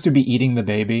they supposed to be eating the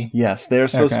baby? Yes, they're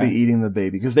supposed to be eating the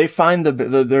baby. Because they find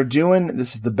they're doing,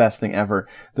 this is the best thing ever,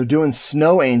 they're doing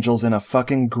snow angels in a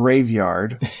fucking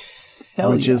graveyard.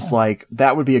 Which is like,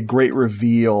 that would be a great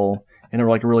reveal in a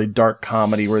really dark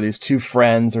comedy where these two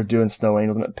friends are doing snow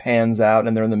angels and it pans out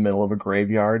and they're in the middle of a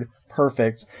graveyard.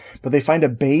 Perfect. But they find a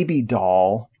baby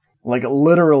doll, like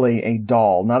literally a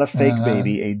doll, not a fake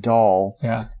baby, a doll.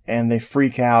 Yeah. And they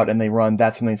freak out and they run.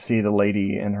 That's when they see the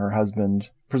lady and her husband,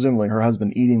 presumably her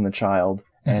husband, eating the child.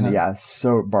 And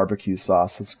so barbecue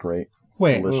sauce. That's great.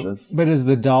 Wait, delicious. But is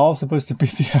the doll supposed to be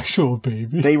the actual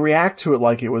baby? They react to it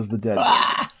like it was the dead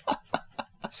baby.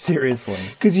 Seriously.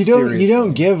 Because you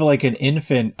don't give like an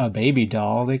infant a baby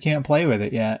doll. They can't play with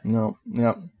it yet. No.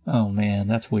 Yep. Oh man,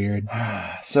 that's weird.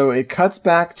 So it cuts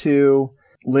back to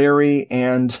Larry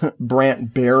and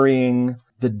Brant burying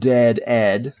the dead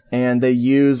Ed, and they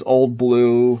use Old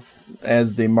Blue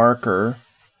as the marker,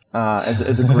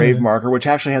 as a grave marker, which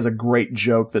actually has a great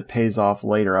joke that pays off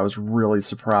later. I was really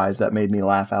surprised. That made me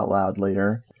laugh out loud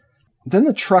later. Then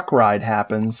the truck ride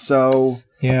happens, so...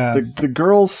 Yeah. The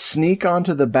girls sneak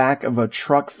onto the back of a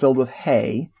truck filled with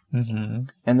hay, and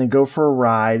they go for a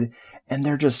ride, and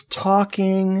they're just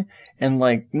talking, and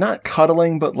like, not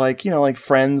cuddling, but like, like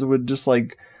friends would just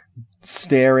like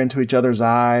stare into each other's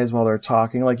eyes while they're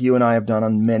talking, like you and I have done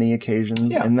on many occasions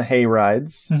in the hay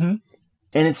rides. Mm-hmm.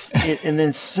 And and then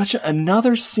it's such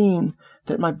another scene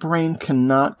that my brain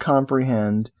cannot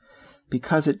comprehend,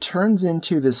 because it turns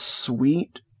into this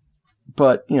sweet,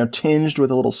 but, tinged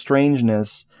with a little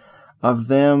strangeness of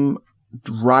them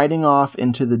riding off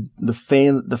into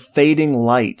the fading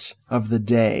light of the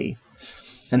day.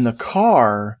 And the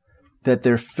car that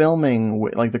they're filming,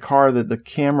 like the car that the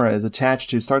camera is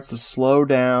attached to, starts to slow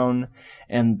down,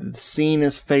 and the scene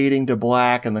is fading to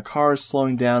black, and the car is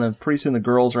slowing down, and pretty soon the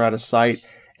girls are out of sight,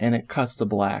 and it cuts to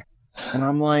black. And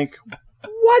I'm like,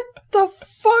 what the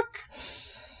fuck?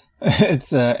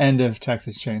 It's end of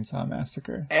Texas Chainsaw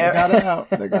Massacre. They got out.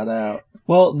 They got out.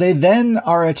 Well, they then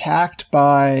are attacked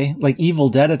by, like Evil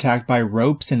Dead attacked by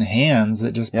ropes and hands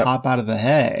that just pop out of the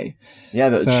hay. Yeah,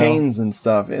 the chains and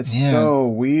stuff. It's so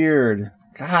weird.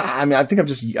 God, I mean, I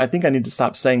think I need to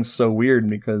stop saying so weird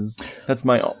because that's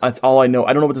all I know.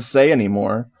 I don't know what to say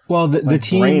anymore. Well, the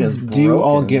teens do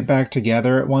all get back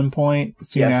together at one point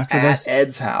soon after this. At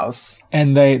Ed's house.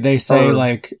 And they say,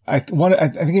 like, I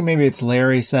think maybe it's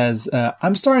Larry says,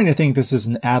 I'm starting to think this is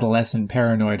an adolescent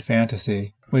paranoid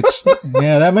fantasy. Which,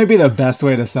 yeah, that might be the best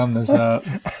way to sum this up.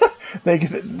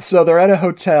 So they're at a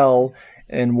hotel,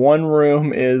 and one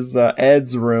room is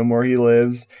Ed's room where he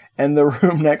lives, and the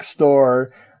room next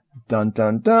door, dun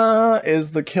dun dun,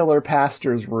 is the killer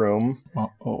pastor's room.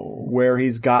 Uh-oh. Where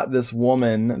he's got this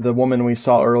woman, the woman we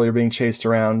saw earlier being chased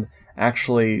around,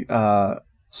 actually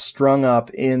strung up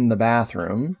in the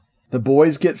bathroom. The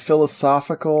boys get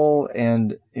philosophical,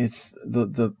 and it's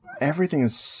the everything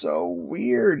is so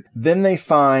weird. Then they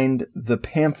find the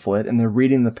pamphlet, and they're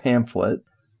reading the pamphlet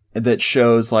that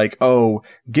shows, like, oh,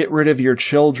 get rid of your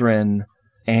children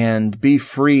and be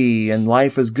free and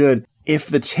life is good. If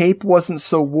the tape wasn't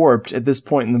so warped at this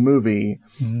point in the movie,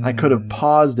 I could have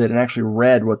paused it and actually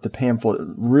read what the pamphlet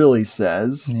really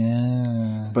says.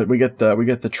 Yeah. But we get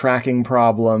the tracking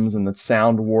problems and the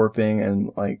sound warping, and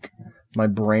like my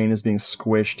brain is being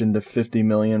squished into 50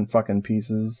 million fucking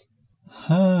pieces.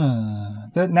 Now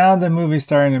the movie's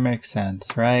starting to make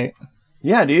sense, right?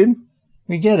 Yeah, dude.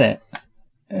 We get it.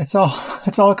 It's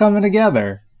all coming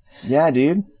together. Yeah,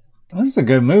 dude. That's a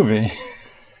good movie.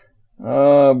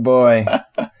 Oh, boy.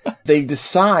 They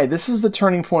decide, this is the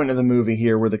turning point of the movie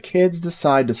here, where the kids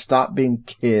decide to stop being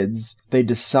kids. They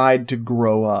decide to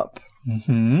grow up.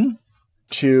 Mm-hmm.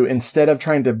 To, instead of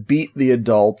trying to beat the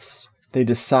adults, they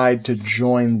decide to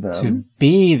join them. To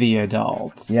be the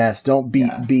adults. Yes, don't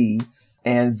beat B.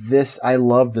 And this, I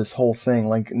love this whole thing.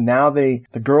 Like, now the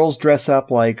girls dress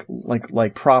up like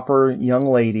proper young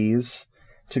ladies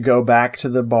to go back to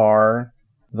the bar,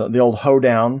 the old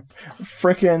hoedown.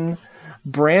 Frickin'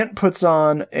 Brant puts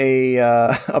on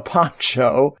a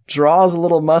poncho, draws a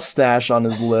little mustache on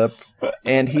his lip,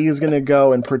 and he's going to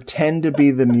go and pretend to be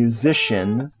the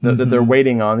musician that they're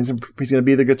waiting on. He's going to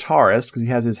be the guitarist because he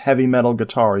has his heavy metal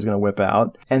guitar he's going to whip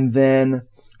out. And then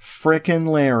frickin'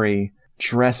 Larry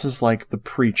dresses like the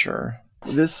preacher.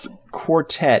 This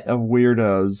quartet of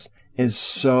weirdos is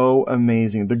so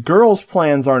amazing. The girls'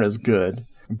 plans aren't as good.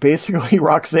 Basically,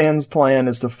 Roxanne's plan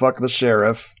is to fuck the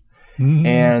sheriff. Mm-hmm.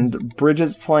 And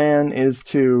Bridget's plan is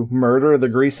to murder the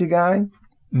greasy guy.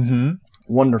 Mm-hmm.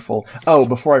 Wonderful. Oh,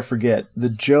 before I forget, the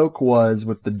joke was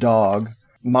with the dog.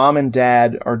 Mom and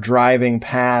Dad are driving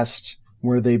past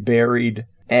where they buried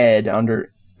Ed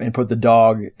under and put the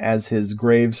dog as his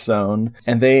gravestone.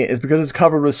 And it's because it's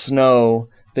covered with snow,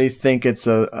 they think it's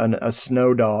a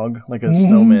snow dog, like a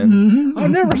snowman.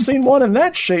 I've never seen one in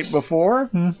that shape before.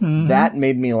 Mm-hmm. That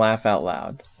made me laugh out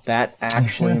loud. That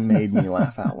actually made me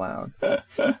laugh out loud.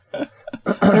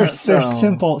 They're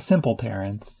simple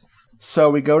parents. So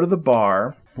we go to the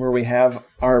bar where we have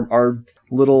our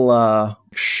little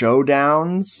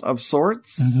showdowns of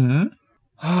sorts. Mm-hmm.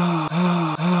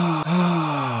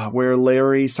 Where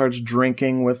Larry starts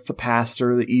drinking with the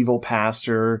pastor, the evil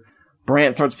pastor.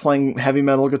 Brant starts playing heavy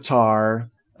metal guitar.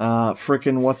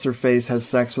 Frickin' what's-her-face has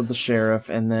sex with the sheriff.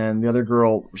 And then the other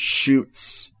girl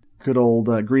shoots good old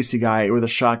greasy guy with a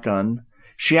shotgun.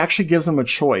 She actually gives him a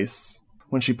choice.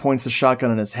 When she points the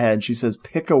shotgun in his head, she says,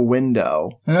 pick a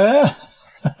window.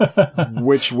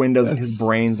 Which windows his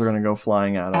brains are going to go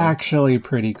flying out of. Actually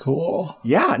pretty cool.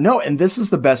 Yeah, no, and this is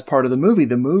the best part of the movie.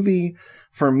 The movie,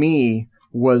 for me,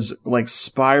 was like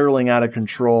spiraling out of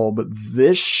control, but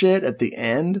this shit at the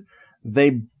end,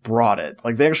 they brought it.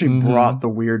 Like, they actually brought the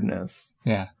weirdness.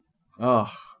 Yeah. Ugh.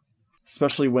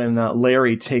 Especially when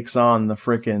Larry takes on the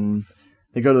frickin'...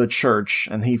 They go to the church,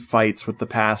 and he fights with the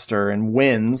pastor and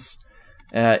wins.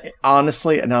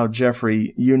 Honestly, now,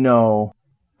 Jeffrey, you know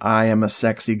I am a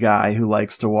sexy guy who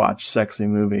likes to watch sexy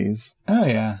movies. Oh,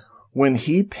 yeah. When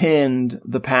he pinned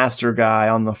the pastor guy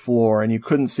on the floor, and you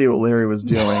couldn't see what Larry was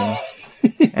doing,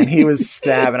 and he was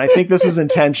stabbing... I think this was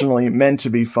intentionally meant to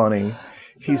be funny.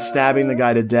 He's stabbing the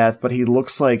guy to death, but he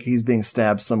looks like he's being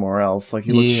stabbed somewhere else. Like,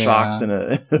 he looks shocked in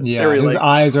a... Yeah, his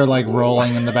eyes are, like,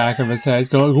 rolling in the back of his head. He's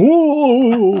going,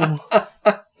 whoa!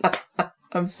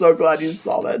 I'm so glad you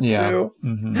saw that, too.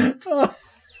 Mm-hmm.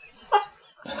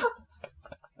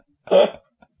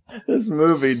 This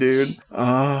movie, dude.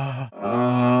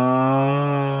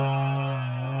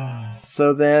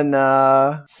 So then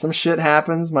some shit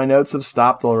happens. My notes have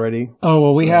stopped already. Oh,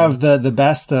 well, we have the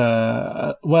best,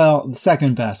 the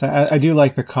second best. I do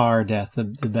like the car death the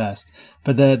best.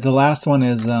 But the last one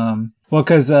is,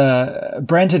 because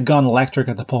Brent had gone electric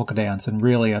at the polka dance and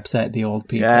really upset the old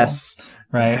people. Yes.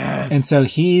 Right? Yes. And so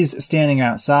he's standing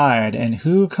outside, and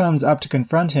who comes up to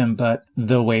confront him but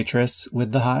the waitress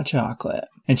with the hot chocolate?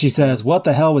 And she says, "What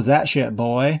the hell was that shit,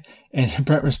 boy?" And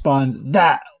Brent responds,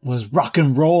 "That was rock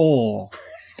and roll."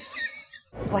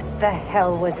 What the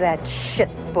hell was that shit,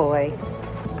 boy?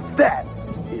 That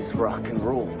is rock and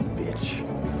roll, bitch.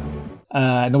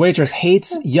 And the waitress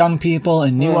hates young people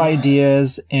and new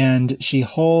ideas, and she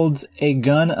holds a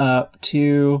gun up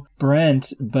to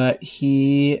Brent, but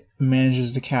he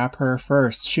manages to cap her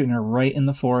first, shooting her right in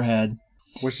the forehead.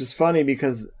 Which is funny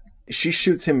because she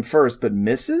shoots him first, but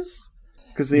misses?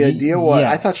 Because the idea was,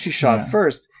 I thought she shot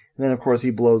first, and then of course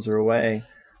he blows her away.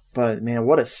 But man,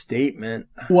 what a statement.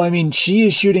 Well, I mean, she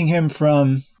is shooting him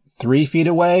from 3 feet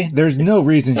away. There's no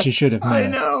reason she should have missed. I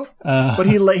know. But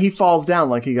he falls down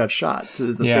like he got shot.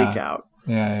 It's a fake out.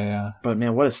 Yeah. But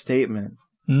man, what a statement.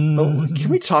 But can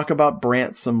we talk about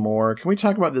Brant some more? Can we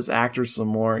talk about this actor some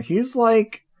more? He's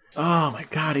like, oh my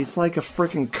God, he's like a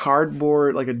freaking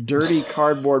cardboard, like a dirty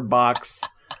cardboard box,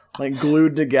 like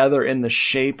glued together in the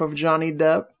shape of Johnny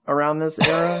Depp around this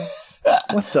era.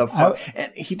 What the fuck?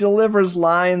 And he delivers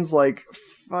lines like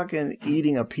fucking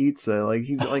eating a pizza. Like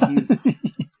he's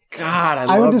God,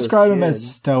 I would love describe this him kid.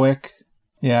 as stoic.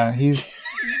 Yeah, he's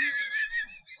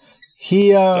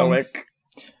stoic.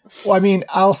 Well, I mean,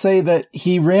 I'll say that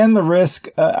he ran the risk.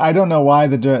 I don't know why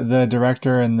the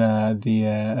director and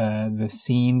the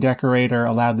scene decorator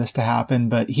allowed this to happen,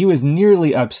 but he was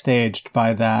nearly upstaged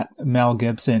by that Mel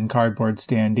Gibson cardboard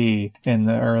standee in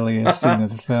the earliest scene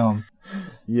of the film.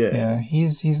 Yeah,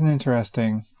 he's an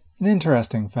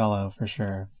interesting fellow for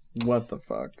sure. What the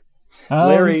fuck?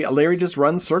 Larry just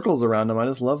runs circles around him. I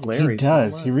just love Larry. He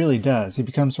does. So he really does. He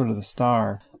becomes sort of the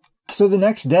star. So the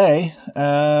next day,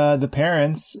 the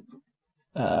parents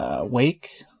wake,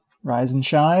 rise and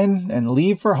shine, and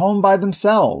leave for home by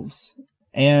themselves.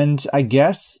 And I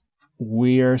guess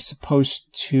we're supposed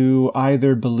to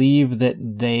either believe that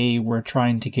they were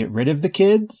trying to get rid of the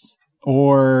kids,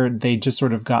 or they just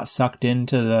sort of got sucked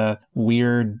into the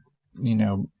weird,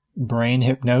 brain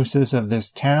hypnosis of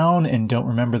this town and don't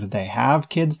remember that they have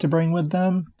kids to bring with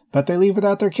them. But they leave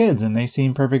without their kids, and they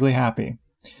seem perfectly happy.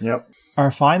 Yep.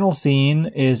 Our final scene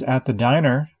is at the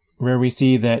diner, where we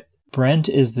see that Brent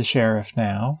is the sheriff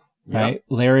now, right? Yep.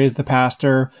 Larry is the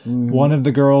pastor. Mm-hmm. One of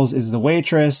the girls is the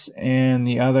waitress, and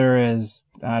the other is,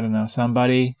 I don't know,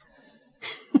 somebody.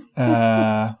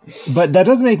 But that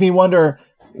does make me wonder,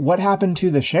 what happened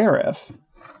to the sheriff?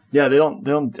 Yeah, they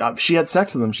don't. She had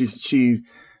sex with him.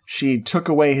 She took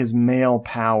away his male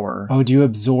power. Oh, do you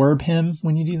absorb him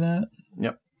when you do that?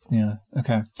 Yep. Yeah.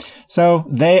 Okay. So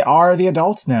they are the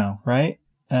adults now, right?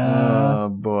 Oh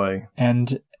boy.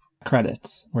 And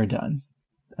credits. We're done.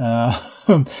 As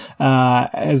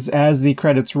the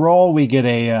credits roll, we get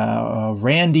a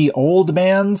Randy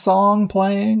Oldman song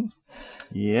playing.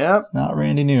 Yep. Not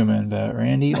Randy Newman, but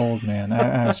Randy Oldman.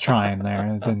 I was trying there.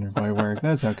 It didn't quite work.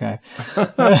 That's okay.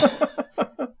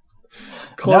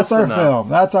 That's our film.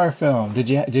 That's our film.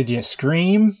 Did you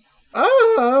scream?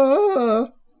 Ah.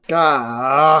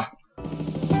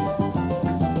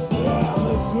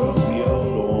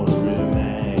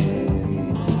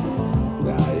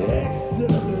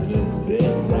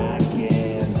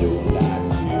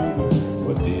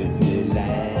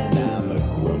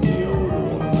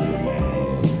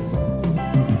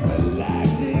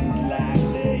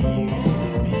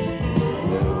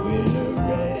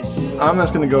 I'm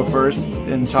just going to go first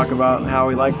and talk about how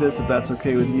we like this, if that's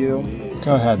okay with you.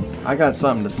 Go ahead. I got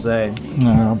something to say.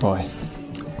 Oh, boy.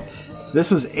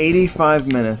 This was 85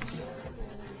 minutes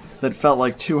that felt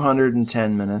like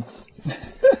 210 minutes.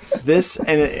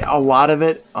 A lot of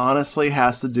it, honestly,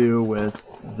 has to do with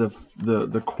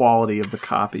the quality of the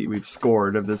copy we've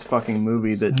scored of this fucking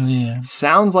movie that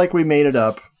sounds like we made it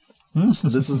up.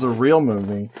 This is a real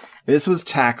movie. This was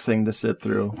taxing to sit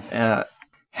through.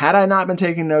 Had I not been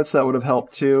taking notes, that would have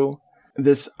helped too.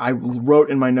 I wrote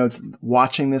in my notes,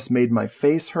 watching this made my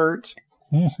face hurt.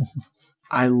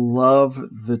 I love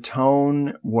the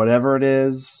tone, whatever it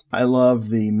is. I love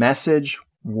the message,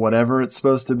 whatever it's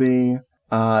supposed to be.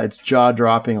 It's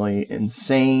jaw-droppingly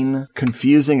insane,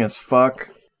 confusing as fuck.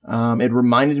 It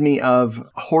reminded me of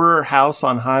Horror House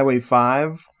on Highway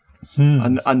 5,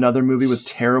 another movie with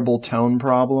terrible tone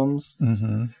problems.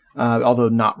 Mm-hmm. Although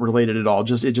not related at all.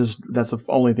 That's the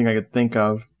only thing I could think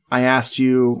of. I asked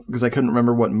you, because I couldn't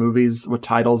remember what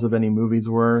titles of any movies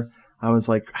were. I was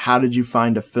like, how did you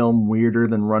find a film weirder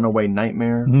than Runaway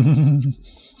Nightmare?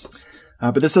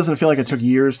 But this doesn't feel like it took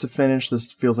years to finish.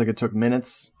 This feels like it took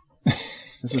minutes.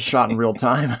 This was shot in real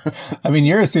time. I mean,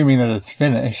 you're assuming that it's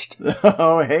finished.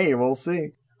 Oh, hey, we'll see.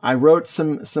 I wrote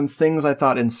some things I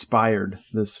thought inspired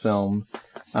this film.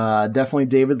 Definitely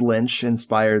David Lynch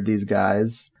inspired these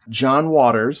guys. John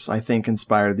Waters, I think,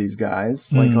 inspired these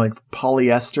guys. Like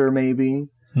Polyester, maybe.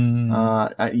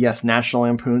 Yes, National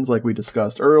Lampoons, like we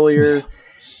discussed earlier.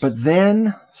 But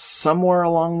then, somewhere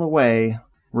along the way,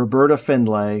 Roberta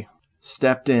Findlay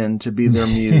stepped in to be their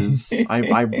muse.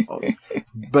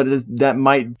 But that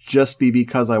might just be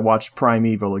because I watched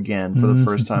Primeval again for the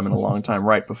first time in a long time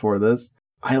right before this.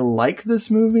 I like this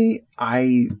movie.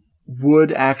 I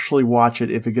would actually watch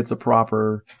it if it gets a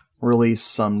proper release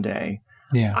someday.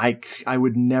 Yeah. I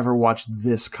would never watch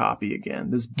this copy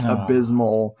again. This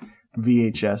abysmal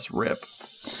VHS rip.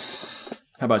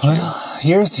 How about you?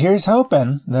 Here's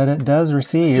hoping that it does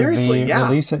receive the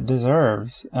release it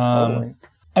deserves. Totally.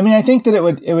 I mean, I think that it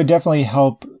would definitely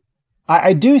help.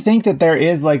 I do think that there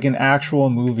is like an actual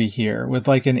movie here with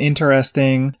like an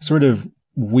interesting sort of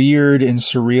weird and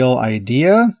surreal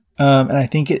idea. And I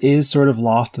think it is sort of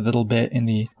lost a little bit in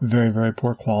the very, very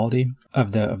poor quality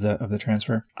of the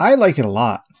transfer. I like it a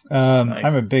lot. Nice.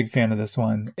 I'm a big fan of this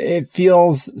one. It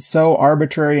feels so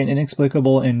arbitrary and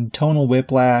inexplicable and tonal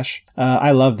whiplash.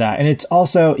 I love that. And it's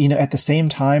also, at the same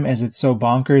time as it's so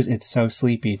bonkers, it's so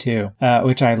sleepy too,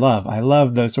 which I love. I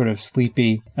love those sort of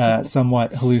sleepy,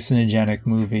 somewhat hallucinogenic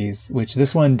movies, which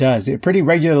this one does. It pretty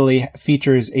regularly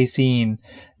features a scene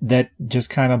that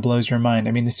just kind of blows your mind.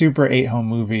 I mean, the Super 8 Home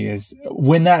movie is,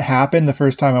 when that happened the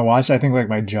first time I watched it, I think like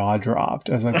my jaw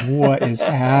dropped. I was like, what is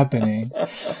happening?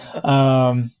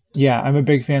 Yeah, I'm a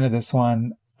big fan of this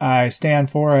one. I stand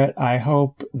for it. I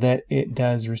hope that it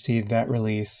does receive that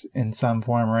release in some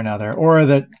form or another, or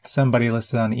that somebody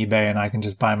listed on eBay and I can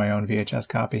just buy my own VHS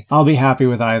copy. I'll be happy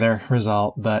with either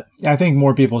result, but I think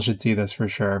more people should see this for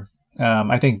sure.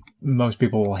 I think most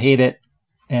people will hate it,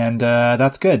 and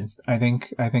that's good. I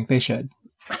think they should.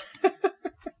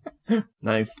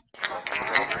 Nice.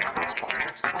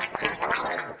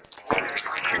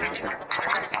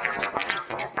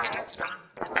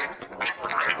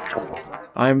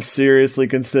 I'm seriously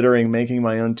considering making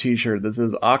my own t-shirt. This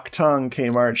is Octong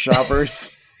Kmart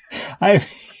shoppers.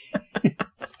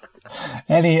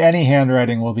 Any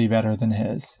handwriting will be better than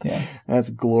his. Yes. That's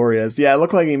glorious. Yeah, it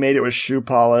looked like he made it with shoe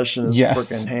polish in his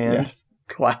freaking hand. Yes.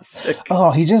 Classic.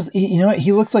 Oh, you know what?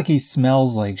 He looks like he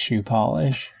smells like shoe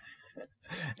polish.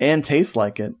 And tastes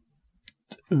like it.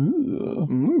 Ooh.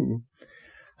 Ooh.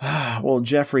 Well,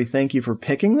 Jeffrey, thank you for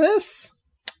picking this.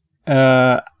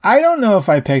 I don't know if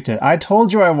I picked it. I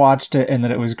told you I watched it and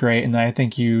that it was great, and I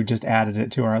think you just added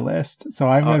it to our list. So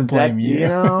I'm going to blame you.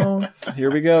 Here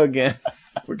we go again.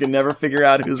 We can never figure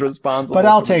out who's responsible. But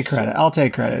I'll take credit. I'll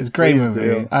take credit. It's a great movie.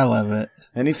 Do. I love it.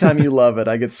 Anytime you love it,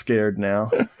 I get scared now.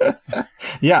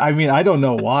 Yeah, I mean, I don't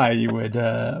know why you would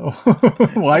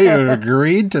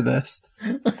agreed to this.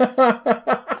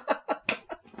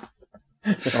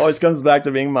 It always comes back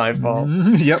to being my fault.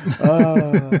 Yep.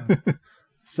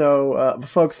 So,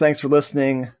 folks, thanks for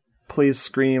listening. Please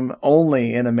scream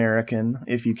only in American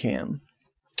if you can.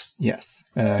 Yes.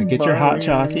 Get your hot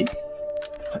chalky.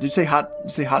 Did you say hot? Did you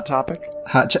say hot topic?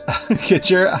 Get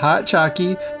your hot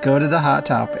chalky. Go to the hot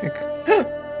topic.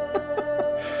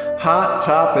 Hot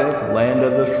topic, land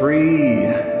of the free.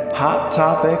 Hot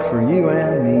topic for you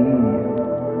and me.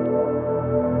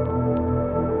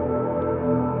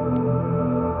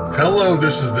 Hello,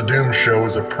 This is the Doom Show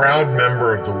is a proud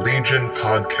member of the Legion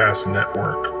Podcast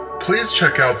Network. Please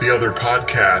check out the other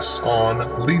podcasts on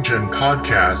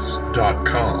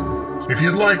legionpodcasts.com. If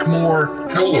you'd like more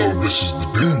Hello, This is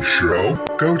the Doom Show,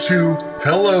 go to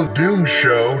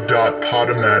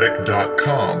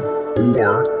hellodoomshow.podomatic.com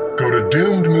or go to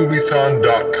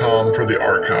doomedmoviethon.com for the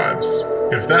archives.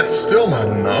 If that's still not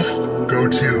enough, go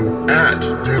to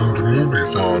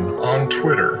 @doomedmoviethon on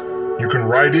Twitter. You can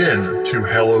write in to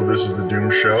Hello, This is the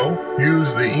Doom Show.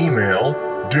 Use the email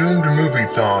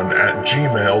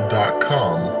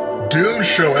doomedmoviethon@gmail.com. Doom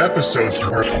Show episodes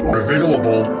are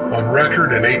available on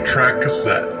record and 8-track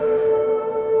cassette.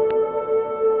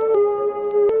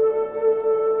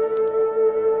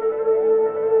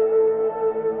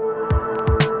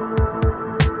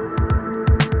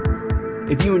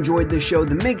 If you enjoyed this show,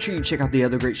 then make sure you check out the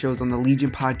other great shows on the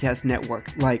Legion Podcast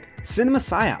Network, like Cinema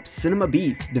Psyops, Cinema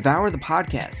Beef, Devour the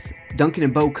Podcast, Duncan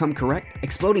and Bo Come Correct,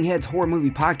 Exploding Heads Horror Movie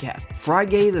Podcast,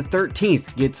 Friday the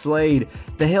 13th, Get Slayed,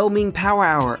 The Hellming Power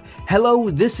Hour, Hello,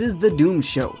 This is the Doom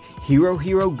Show, Hero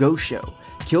Hero Go Show,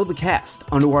 Kill the Cast,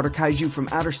 Underwater Kaiju from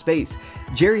Outer Space,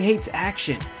 Jerry Hates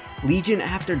Action, Legion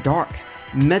After Dark,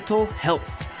 Mental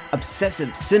Health,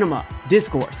 Obsessive Cinema,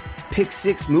 Discourse, Pick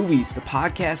 6 Movies, the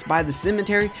podcast by The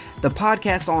Cemetery, the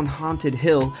podcast on Haunted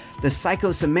Hill, the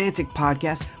Psychosemantic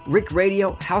podcast, Rick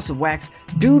Radio, House of Wax,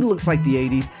 Dude Looks Like the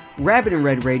 80s, Rabbit and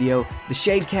Red Radio, the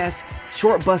Shadecast,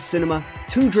 Short Bus Cinema,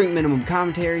 2 Drink Minimum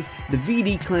Commentaries, the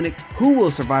VD Clinic, Who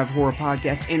Will Survive Horror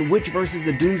Podcast, and Witch vs.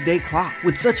 the Doomsday Clock.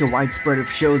 With such a wide spread of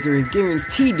shows, there is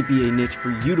guaranteed to be a niche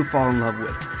for you to fall in love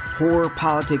with. Horror,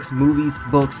 politics, movies,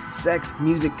 books, sex,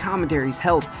 music, commentaries,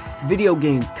 health, video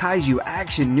games, kaiju,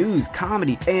 action, news,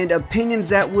 comedy, and opinions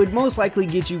that would most likely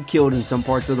get you killed in some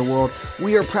parts of the world.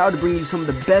 We are proud to bring you some of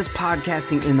the best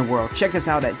podcasting in the world. Check us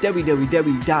out at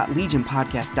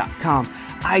www.legionpodcast.com,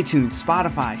 iTunes,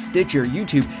 Spotify, Stitcher,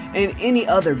 YouTube, and any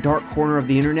other dark corner of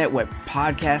the internet where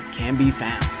podcasts can be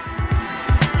found.